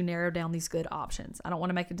 how would you narrow down these good options? I don't want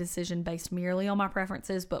to make a decision based merely on my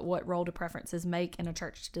preferences, but what role do preferences make in a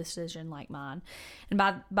church decision like mine? And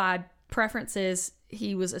by preferences,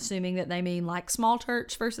 he was assuming that they mean like small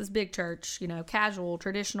church versus big church, you know, casual,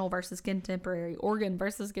 traditional versus contemporary, organ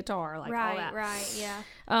versus guitar, like all that. Right, yeah.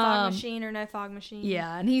 Fog machine or no fog machine.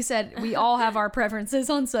 Yeah, and he said we all have our preferences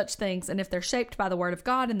on such things, and if they're shaped by the Word of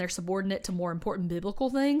God and they're subordinate to more important biblical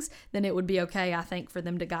things, then it would be okay, I think, for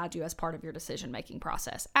them to guide you as part of your decision-making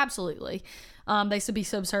process. Absolutely. They should be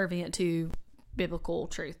subservient to biblical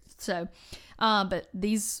truth. So, but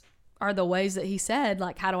these are the ways that he said,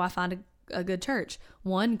 like, how do I find a good church?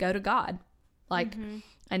 One, go to God. Like,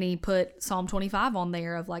 and he put Psalm 25 on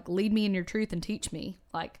there of like, lead me in your truth and teach me,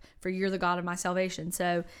 like, for you're the God of my salvation.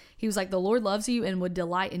 So he was like, the Lord loves you and would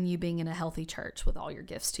delight in you being in a healthy church with all your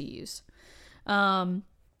gifts to use. Number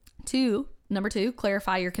two,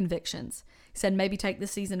 clarify your convictions. He said, maybe take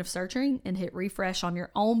this season of searching and hit refresh on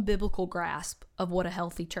your own biblical grasp of what a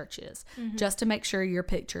healthy church is, just to make sure your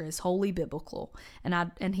picture is wholly biblical.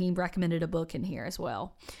 And he recommended a book in here as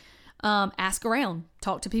well. Ask around.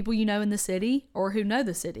 Talk to people you know in the city or who know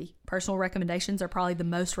the city. Personal recommendations are probably the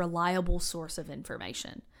most reliable source of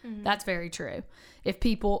information. That's very true. If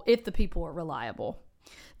the people are reliable.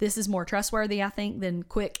 This is more trustworthy, I think, than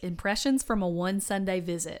quick impressions from a one Sunday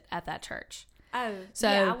visit at that church. Oh, so,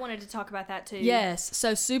 yeah, I wanted to talk about that too. Yes.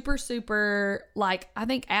 So super, like, I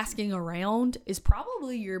think asking around is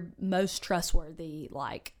probably your most trustworthy,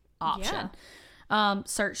 like, option. Yeah.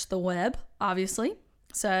 Search the web, obviously.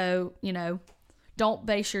 So, you know, don't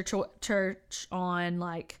base your church on,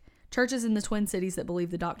 like, churches in the Twin Cities that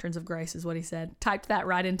believe the doctrines of grace is what he said. Typed that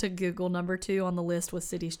right into Google. Number 2 on the list was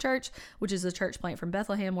Cities Church, which is a church plant from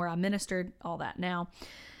Bethlehem where I ministered, all that now.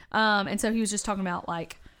 And so he was just talking about,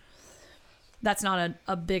 like, that's not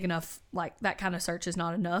a big enough, like, that kind of search is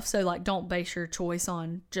not enough. So, like, don't base your choice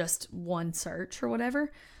on just one search or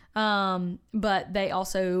whatever. But they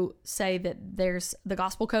also say that there's the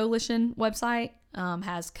Gospel Coalition website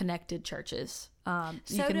has connected churches.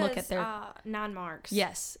 You can look at their 9 Marks.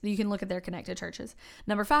 Yes, you can look at their connected churches.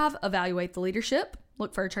 Number 5, evaluate the leadership.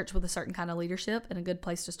 Look for a church with a certain kind of leadership, and a good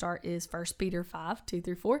place to start is 1 Peter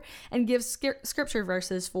 5:2-4, and give scripture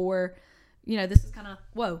verses for, you know, this is kind of,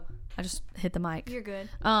 whoa, I just hit the mic. You're good.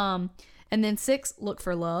 And then 6, look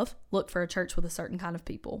for love. Look for a church with a certain kind of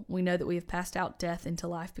people. We know that we have passed out death into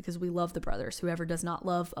life because we love the brothers. Whoever does not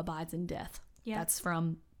love abides in death. Yeah. That's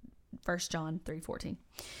from 1 John 3:14.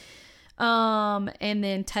 And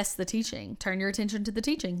then test the teaching. Turn your attention to the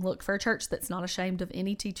teaching. Look for a church that's not ashamed of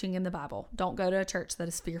any teaching in the Bible. Don't go to a church that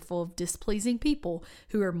is fearful of displeasing people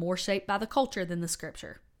who are more shaped by the culture than the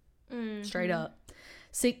scripture. Straight up.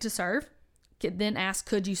 Seek to serve. Then ask,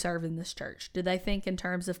 could you serve in this church? Do they think in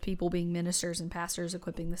terms of people being ministers and pastors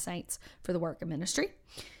equipping the saints for the work of ministry?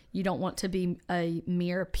 You don't want to be a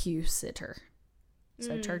mere pew sitter.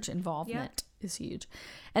 So church involvement is huge.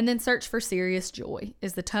 And then search for serious joy.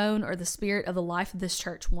 Is the tone or the spirit of the life of this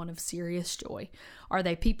church one of serious joy? Are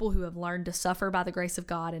they people who have learned to suffer by the grace of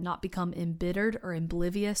God and not become embittered or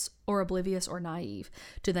oblivious or naive?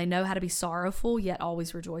 Do they know how to be sorrowful yet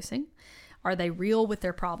always rejoicing? Are they real with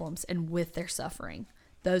their problems and with their suffering?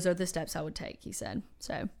 Those are the steps I would take, he said.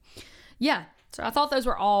 So, yeah. So I thought those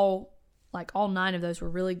were all 9 of those were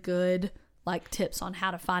really good, like, tips on how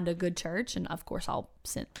to find a good church. And, of course, I'll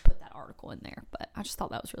put that article in there. But I just thought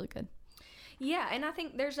that was really good. Yeah, and I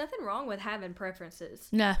think there's nothing wrong with having preferences.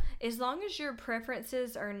 No. As long as your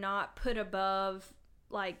preferences are not put above,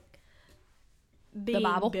 like, being the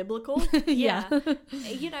Bible? Biblical. Yeah.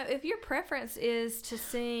 You know, if your preference is to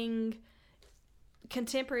sing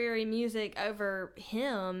contemporary music over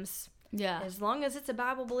hymns, as long as it's a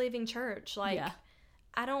Bible believing church, like,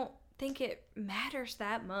 I don't think it matters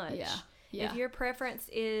that much. If your preference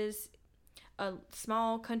is a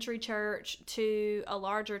small country church to a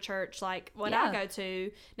larger church like what I go to,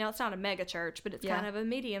 now it's not a mega church, but it's kind of a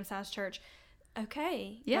medium-sized church,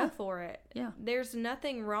 okay, go for it. There's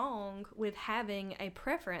nothing wrong with having a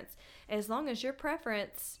preference as long as your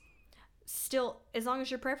preferences still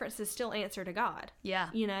answer to God.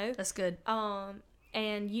 You know? That's good. And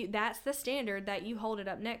that's the standard that you hold it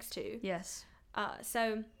up next to. Yes.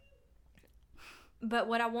 But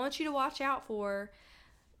what I want you to watch out for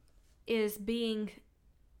is being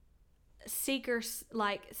seeker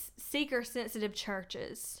sensitive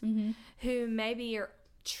churches who maybe are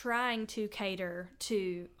trying to cater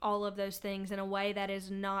to all of those things in a way that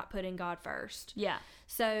is not putting God first.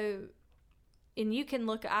 So, and you can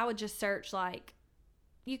look, I would just search, like,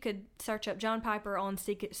 you could search up John Piper on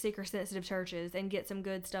seeker-sensitive churches and get some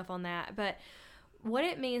good stuff on that. But what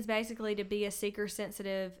it means basically to be a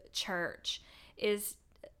seeker-sensitive church is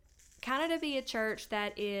kind of to be a church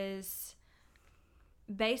that is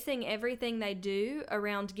basing everything they do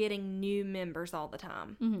around getting new members all the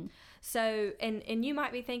time. Mm-hmm. So, and you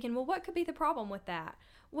might be thinking, well, what could be the problem with that?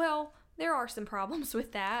 Well, there are some problems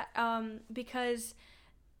with that, because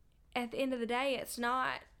at the end of the day, it's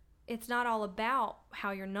not all about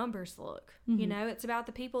how your numbers look. Mm-hmm. You know, it's about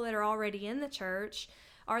the people that are already in the church.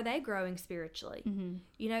 Are they growing spiritually? Mm-hmm.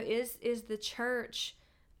 You know, is the church,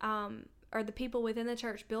 are the people within the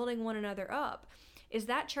church building one another up? Is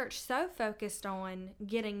that church so focused on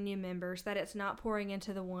getting new members that it's not pouring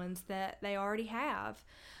into the ones that they already have?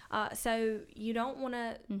 So you don't want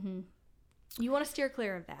to, you want to steer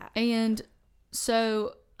clear of that. And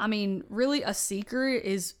so, I mean, really a seeker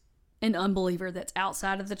is an unbeliever that's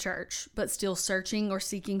outside of the church, but still searching or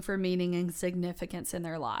seeking for meaning and significance in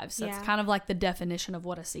their lives. That's kind of like the definition of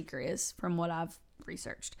what a seeker is from what I've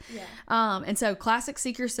researched. Yeah. And so classic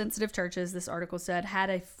seeker-sensitive churches, this article said, had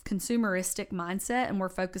a consumeristic mindset and were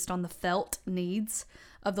focused on the felt needs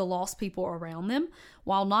of the lost people around them.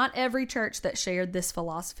 While not every church that shared this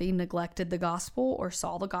philosophy neglected the gospel or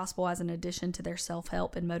saw the gospel as an addition to their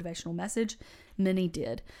self-help and motivational message, many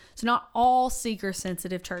did. So not all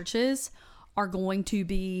seeker-sensitive churches are going to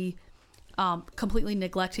be completely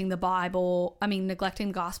neglecting the Bible. I mean, neglecting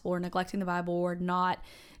the gospel or neglecting the Bible or not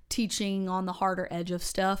teaching on the harder edge of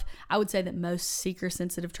stuff. I would say that most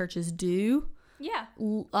seeker-sensitive churches do. Yeah.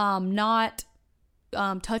 Not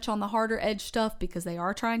touch on the harder edge stuff because they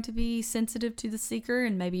are trying to be sensitive to the seeker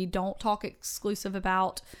and maybe don't talk exclusive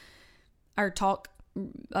about or talk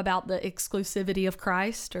about the exclusivity of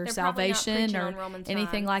Christ or salvation or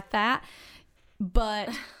anything like that. But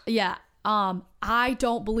yeah, I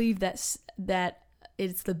don't believe that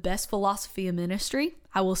it's the best philosophy of ministry.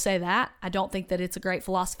 I will say that. I don't think that it's a great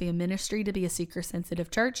philosophy of ministry to be a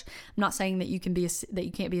seeker-sensitive church. I'm not saying that you can be that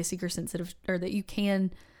you can't be a seeker-sensitive, or that you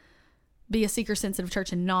can be a seeker-sensitive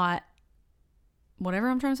church and not whatever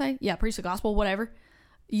I'm trying to say. Yeah, preach the gospel, whatever.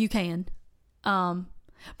 You can.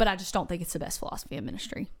 But I just don't think it's the best philosophy of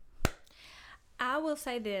ministry. I will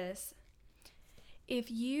say this. If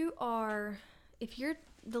the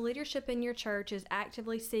leadership in your church is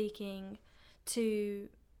actively seeking to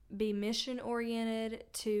be mission oriented,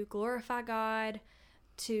 to glorify God,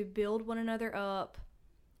 to build one another up,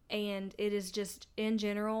 and it is just in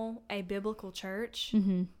general a biblical church,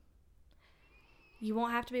 you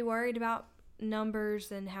won't have to be worried about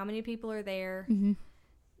numbers and how many people are there.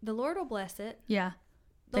 The Lord will bless it. Yeah.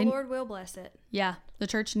 The Lord will bless it. Yeah. The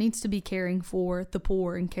church needs to be caring for the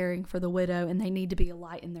poor and caring for the widow, and they need to be a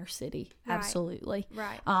light in their city. Right. Absolutely.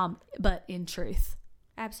 Right. But in truth.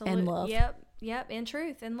 Absolutely. And love. Yep, in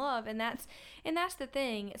truth and love. And that's the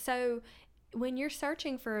thing. So when you're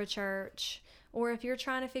searching for a church, or if you're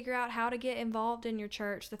trying to figure out how to get involved in your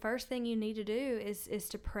church, the first thing you need to do is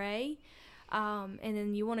to pray. And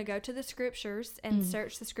then you want to go to the scriptures and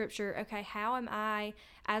search the scripture. Okay, how am I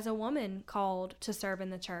as a woman called to serve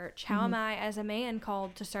in the church? How am I as a man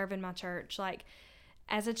called to serve in my church? Like,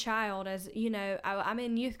 as a child, as you know, I'm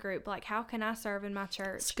in youth group. Like, how can I serve in my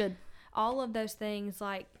church? It's good. All of those things,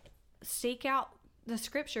 like, seek out the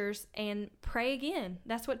scriptures and pray again.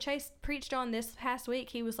 That's what Chase preached on this past week.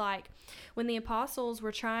 He was like, when the apostles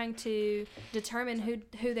were trying to determine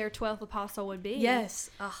who their 12th apostle would be. Yes.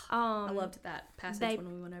 I loved that passage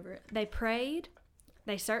when we went over it. They prayed,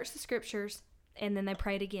 they searched the scriptures, and then they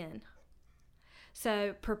prayed again.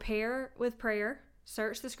 So prepare with prayer,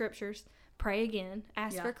 search the scriptures, pray again,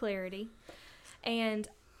 ask for clarity. And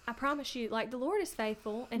I promise you, like, the Lord is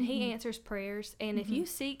faithful and he answers prayers. And if you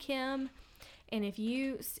seek him,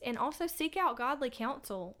 and also seek out godly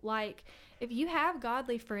counsel, like, if you have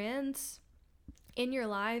godly friends in your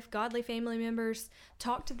life, godly family members,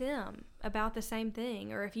 talk to them about the same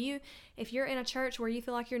thing. Or if you're in a church where you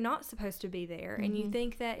feel like you're not supposed to be there and you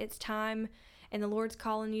think that it's time and the Lord's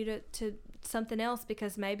calling you to something else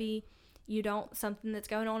because maybe something that's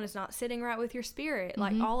going on is not sitting right with your spirit,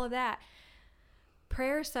 like all of that.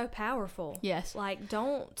 Prayer is so powerful. Yes. Like,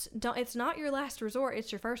 don't, it's not your last resort, it's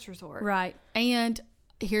your first resort. Right. And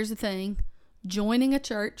here's the thing. Joining a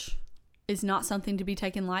church is not something to be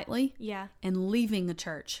taken lightly. Yeah. And leaving a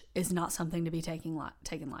church is not something to be taken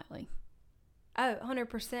lightly. Oh,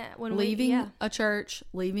 100%. Leaving a church,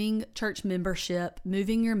 leaving church membership,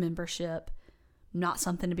 moving your membership, not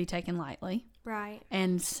something to be taken lightly. Right.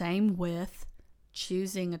 And same with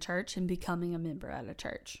choosing a church and becoming a member at a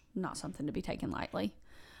church, not something to be taken lightly,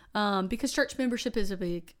 because church membership is a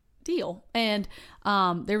big deal. And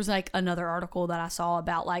there was like another article that I saw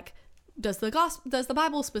about like, does the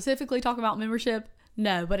Bible specifically talk about membership?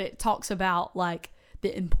 No, but it talks about like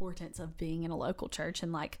the importance of being in a local church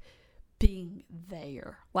and like being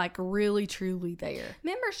there, like really truly there.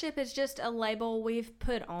 Membership is just a label we've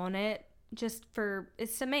put on it just for,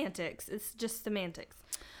 it's semantics. It's just semantics.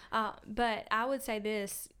 But I would say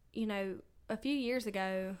this, you know, a few years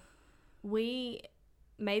ago, we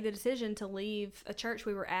made the decision to leave a church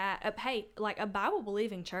we were at, like a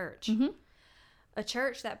Bible-believing church. Mm-hmm. A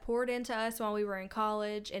church that poured into us while we were in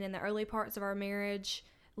college and in the early parts of our marriage,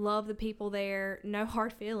 loved the people there, no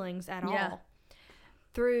hard feelings at all.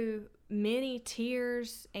 Through many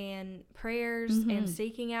tears and prayers and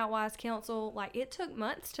seeking out wise counsel, like it took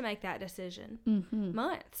months to make that decision.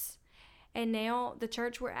 Months. And now the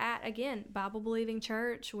church we're at, again, Bible-believing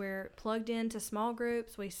church, we're plugged into small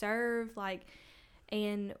groups, we serve, like,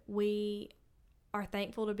 and we are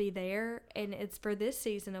thankful to be there, and it's for this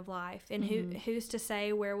season of life. And who's to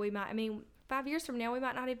say where we might, 5 years from now, we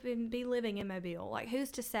might not even be living in Mobile. Like,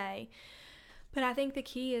 who's to say? But I think the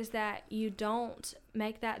key is that you don't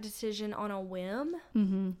make that decision on a whim.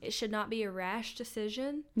 It should not be a rash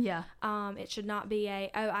decision. Yeah. It should not be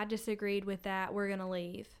I disagreed with that, we're going to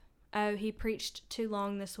leave. Oh, he preached too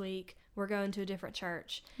long this week, we're going to a different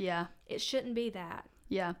church. Yeah. It shouldn't be that.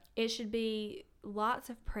 Yeah. It should be lots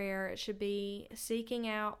of prayer. It should be seeking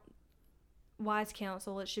out wise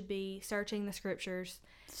counsel. It should be searching the scriptures.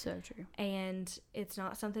 So true. And it's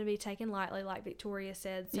not something to be taken lightly, like Victoria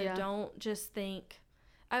said. So don't just think,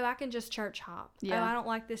 oh, I can just church hop. Yeah. Oh, I don't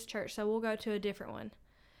like this church, so we'll go to a different one.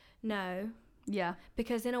 No. Yeah.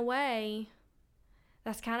 Because in a way,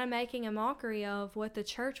 that's kind of making a mockery of what the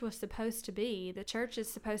church was supposed to be. The church is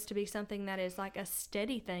supposed to be something that is like a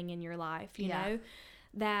steady thing in your life, you know,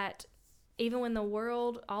 that even when the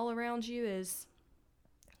world all around you is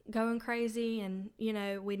going crazy and, you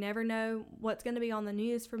know, we never know what's going to be on the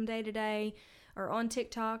news from day to day or on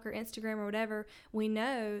TikTok or Instagram or whatever, we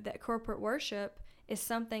know that corporate worship is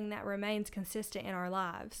something that remains consistent in our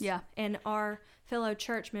lives. Yeah. And our fellow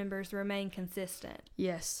church members remain consistent.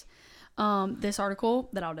 Yes. This article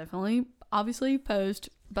that I'll definitely obviously post,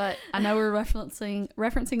 but I know we're referencing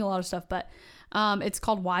a lot of stuff, but it's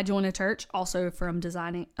called Why Join a Church, also from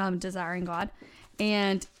Desiring God.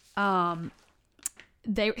 And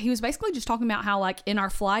he was basically just talking about how, like, in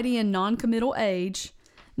our flighty and non-committal age,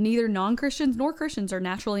 neither non-Christians nor Christians are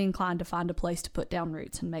naturally inclined to find a place to put down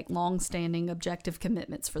roots and make long-standing objective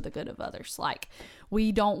commitments for the good of others. Like,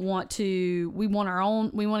 we want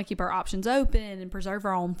to keep our options open and preserve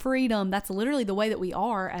our own freedom. That's literally the way that we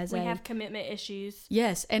are we have commitment issues.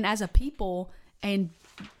 Yes. And as a people, and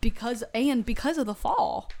because of the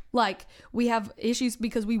fall, like, we have issues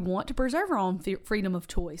because we want to preserve our own freedom of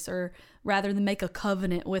choice, or rather than make a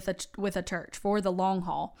covenant with a church for the long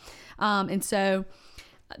haul. And so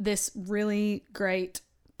this really great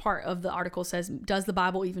part of the article says, does the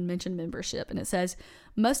Bible even mention membership? And it says,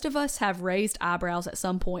 most of us have raised eyebrows at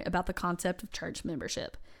some point about the concept of church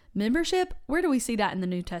membership. Membership? Where do we see that in the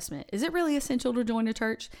New Testament? Is it really essential to join a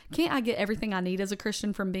church? Can't I get everything I need as a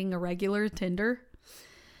Christian from being a regular attender?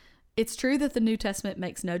 It's true that the New Testament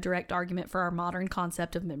makes no direct argument for our modern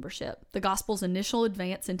concept of membership. The gospel's initial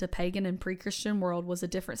advance into pagan and pre-Christian world was a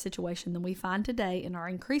different situation than we find today in our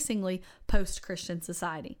increasingly post-Christian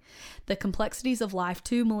society. The complexities of life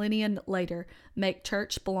 2 millennia later make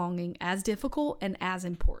church belonging as difficult and as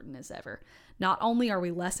important as ever. Not only are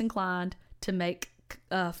we less inclined to make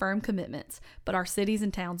firm commitments, but our cities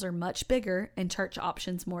and towns are much bigger and church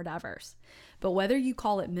options more diverse. But whether you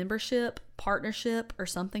call it membership, partnership, or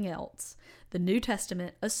something else, the New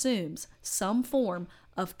Testament assumes some form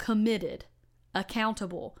of committed,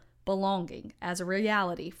 accountable belonging as a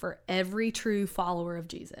reality for every true follower of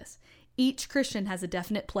Jesus. Each Christian has a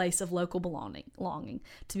definite place of local belonging.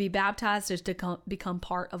 To be baptized is to become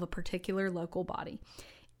part of a particular local body.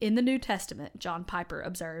 In the New Testament, John Piper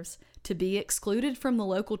observes, to be excluded from the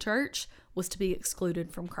local church was to be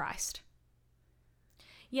excluded from Christ.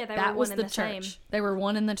 Yeah, that was the church. Same. They were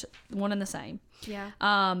one in the same. Yeah.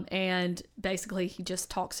 And basically, he just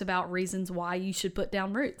talks about reasons why you should put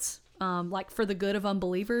down roots, like for the good of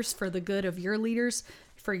unbelievers, for the good of your leaders,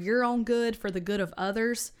 for your own good, for the good of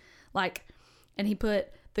others. Like, and he put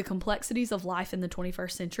the complexities of life in the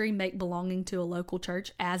 21st century make belonging to a local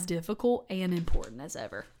church as difficult and important as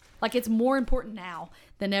ever. Like, it's more important now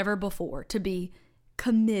than ever before to be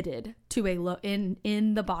committed to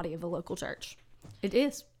in the body of a local church. It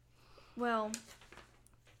is. Well,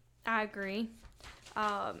 I agree.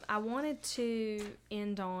 I wanted to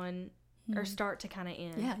end on, or start to kind of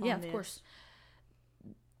end. Yeah, of course.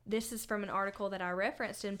 this is from an article that I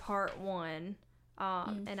referenced in part 1,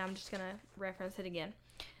 and I'm just going to reference it again.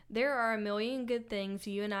 There are a million good things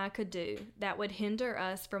you and I could do that would hinder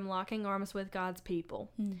us from locking arms with God's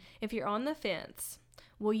people. If you're on the fence,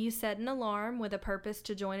 will you set an alarm with a purpose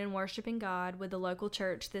to join in worshiping God with the local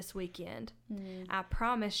church this weekend? I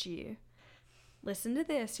promise you, listen to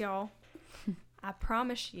this, y'all. I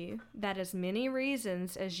promise you that as many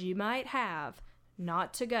reasons as you might have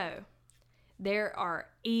not to go, there are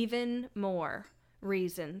even more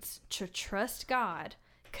reasons to trust God,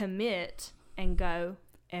 commit, and go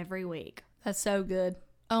every week. That's so good.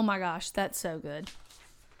 Oh my gosh, that's so good.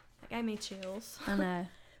 That gave me chills. I know.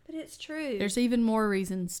 But it's true. There's even more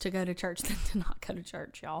reasons to go to church than to not go to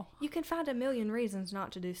church, y'all. You can find a million reasons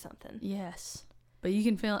not to do something. Yes. But you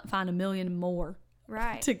can find a million more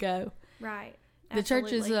to go. Right. The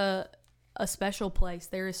church is a special place.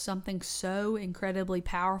 There is something so incredibly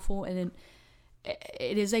powerful, and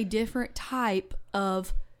it is a different type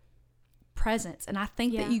of presence. And I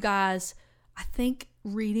think that you guys,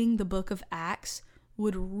 reading the book of Acts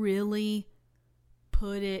would really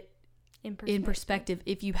put it in perspective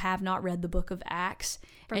if you have not read the book of Acts.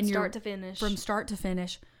 From start to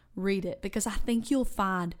finish, read it. Because I think you'll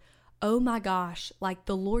find, oh my gosh, like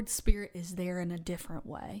the Lord's Spirit is there in a different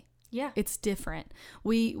way. Yeah. It's different.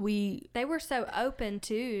 They were so open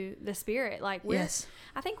to the Spirit. Like,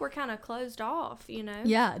 I think we're kind of closed off, you know?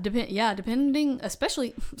 Yeah. Depending,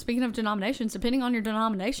 especially speaking of denominations, depending on your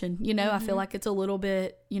denomination, you know, I feel like it's a little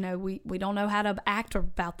bit, you know, we don't know how to act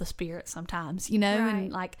about the Spirit sometimes, you know, and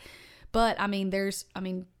like, but I mean,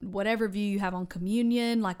 whatever view you have on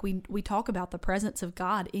communion, like we talk about the presence of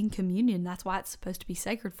God in communion. That's why it's supposed to be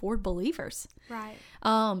sacred for believers. Right.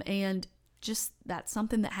 And just that's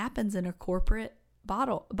something that happens in a corporate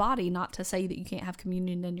body, not to say that you can't have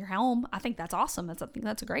communion in your home. I think that's awesome. I think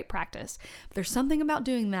that's a great practice. But there's something about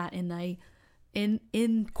doing that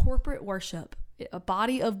in corporate worship, a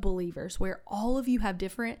body of believers where all of you have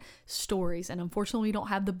different stories, and unfortunately we don't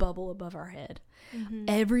have the bubble above our head.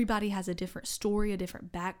 Everybody has a different story, a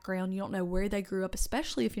different background. You don't know where they grew up,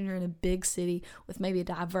 especially if you're in a big city with maybe a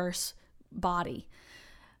diverse body.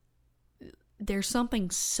 There's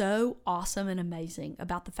something so awesome and amazing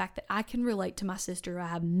about the fact that I can relate to my sister I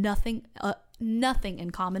have nothing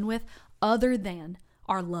in common with other than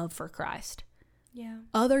our love for Christ. Yeah.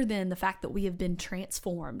 Other than the fact that we have been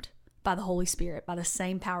transformed by the Holy Spirit, by the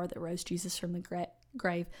same power that rose Jesus from the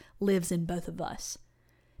grave lives in both of us.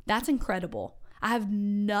 That's incredible. I have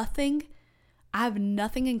nothing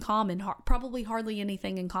in common, probably hardly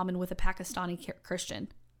anything in common with a Pakistani Christian.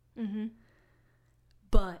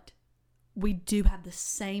 But we do have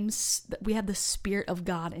we have the Spirit of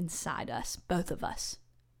God inside us, both of us.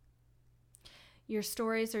 Your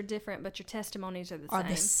stories are different, but your testimonies are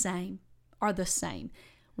the same,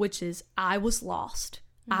 which is I was lost.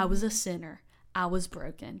 I was a sinner. I was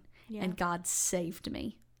broken. And God saved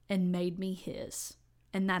me and made me his.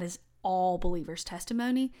 And that is all believers'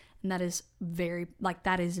 testimony. And that is very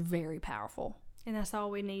powerful. And that's all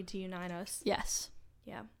we need to unite us. Yes.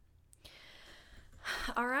 Yeah.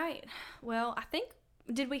 All right. Well, I think,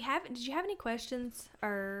 did you have any questions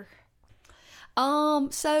or?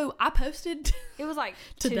 So I posted. It was like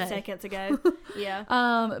 2 seconds ago. Yeah.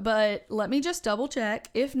 But let me just double check.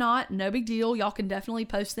 If not, no big deal. Y'all can definitely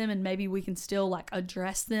post them, and maybe we can still like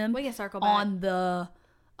address them. We can circle back on the,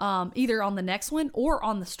 either on the next one or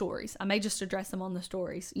on the stories. I may just address them on the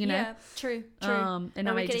stories. You know. Yeah. True. And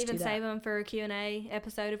or we could even save them for a Q&A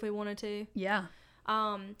episode if we wanted to. Yeah.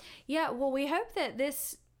 Well, we hope that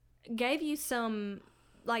this gave you some,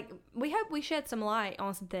 we hope we shed some light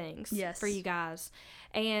on some things for you guys.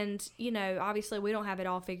 And, you know, obviously we don't have it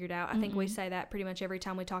all figured out. I think we say that pretty much every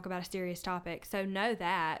time we talk about a serious topic. So know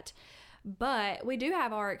that. But we do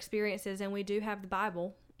have our experiences, and we do have the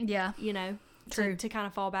Bible. Yeah. You know, to kind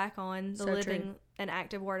of fall back on, the living and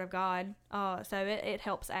active Word of God. So it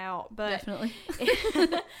helps out. But definitely.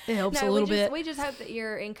 It helps a little bit. We just hope that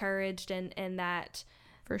you're encouraged and that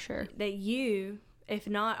for sure that you, if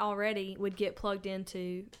not already, would get plugged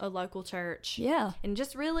into a local church. Yeah. And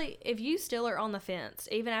just really, if you still are on the fence,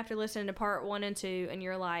 even after listening to part 1 and 2, and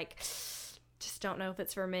you're like, just don't know if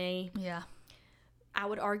it's for me. Yeah. I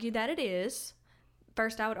would argue that it is.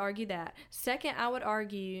 First, I would argue that. Second, I would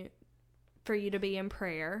argue for you to be in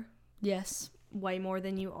prayer. Yes. Way more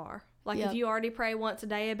than you are. If you already pray once a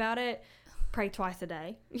day about it, pray twice a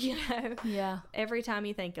day. You know? Yeah. Every time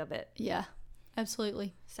you think of it. Yeah.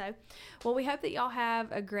 Absolutely. So, well, we hope that y'all have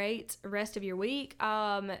a great rest of your week.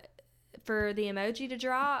 For the emoji to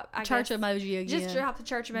drop, church emoji again. Just drop the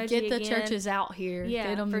church emoji again. Get the again. churches out here.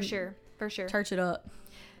 Yeah, for sure. Church it up.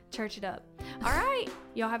 Church it up. All right.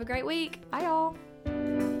 Y'all have a great week. Bye, y'all.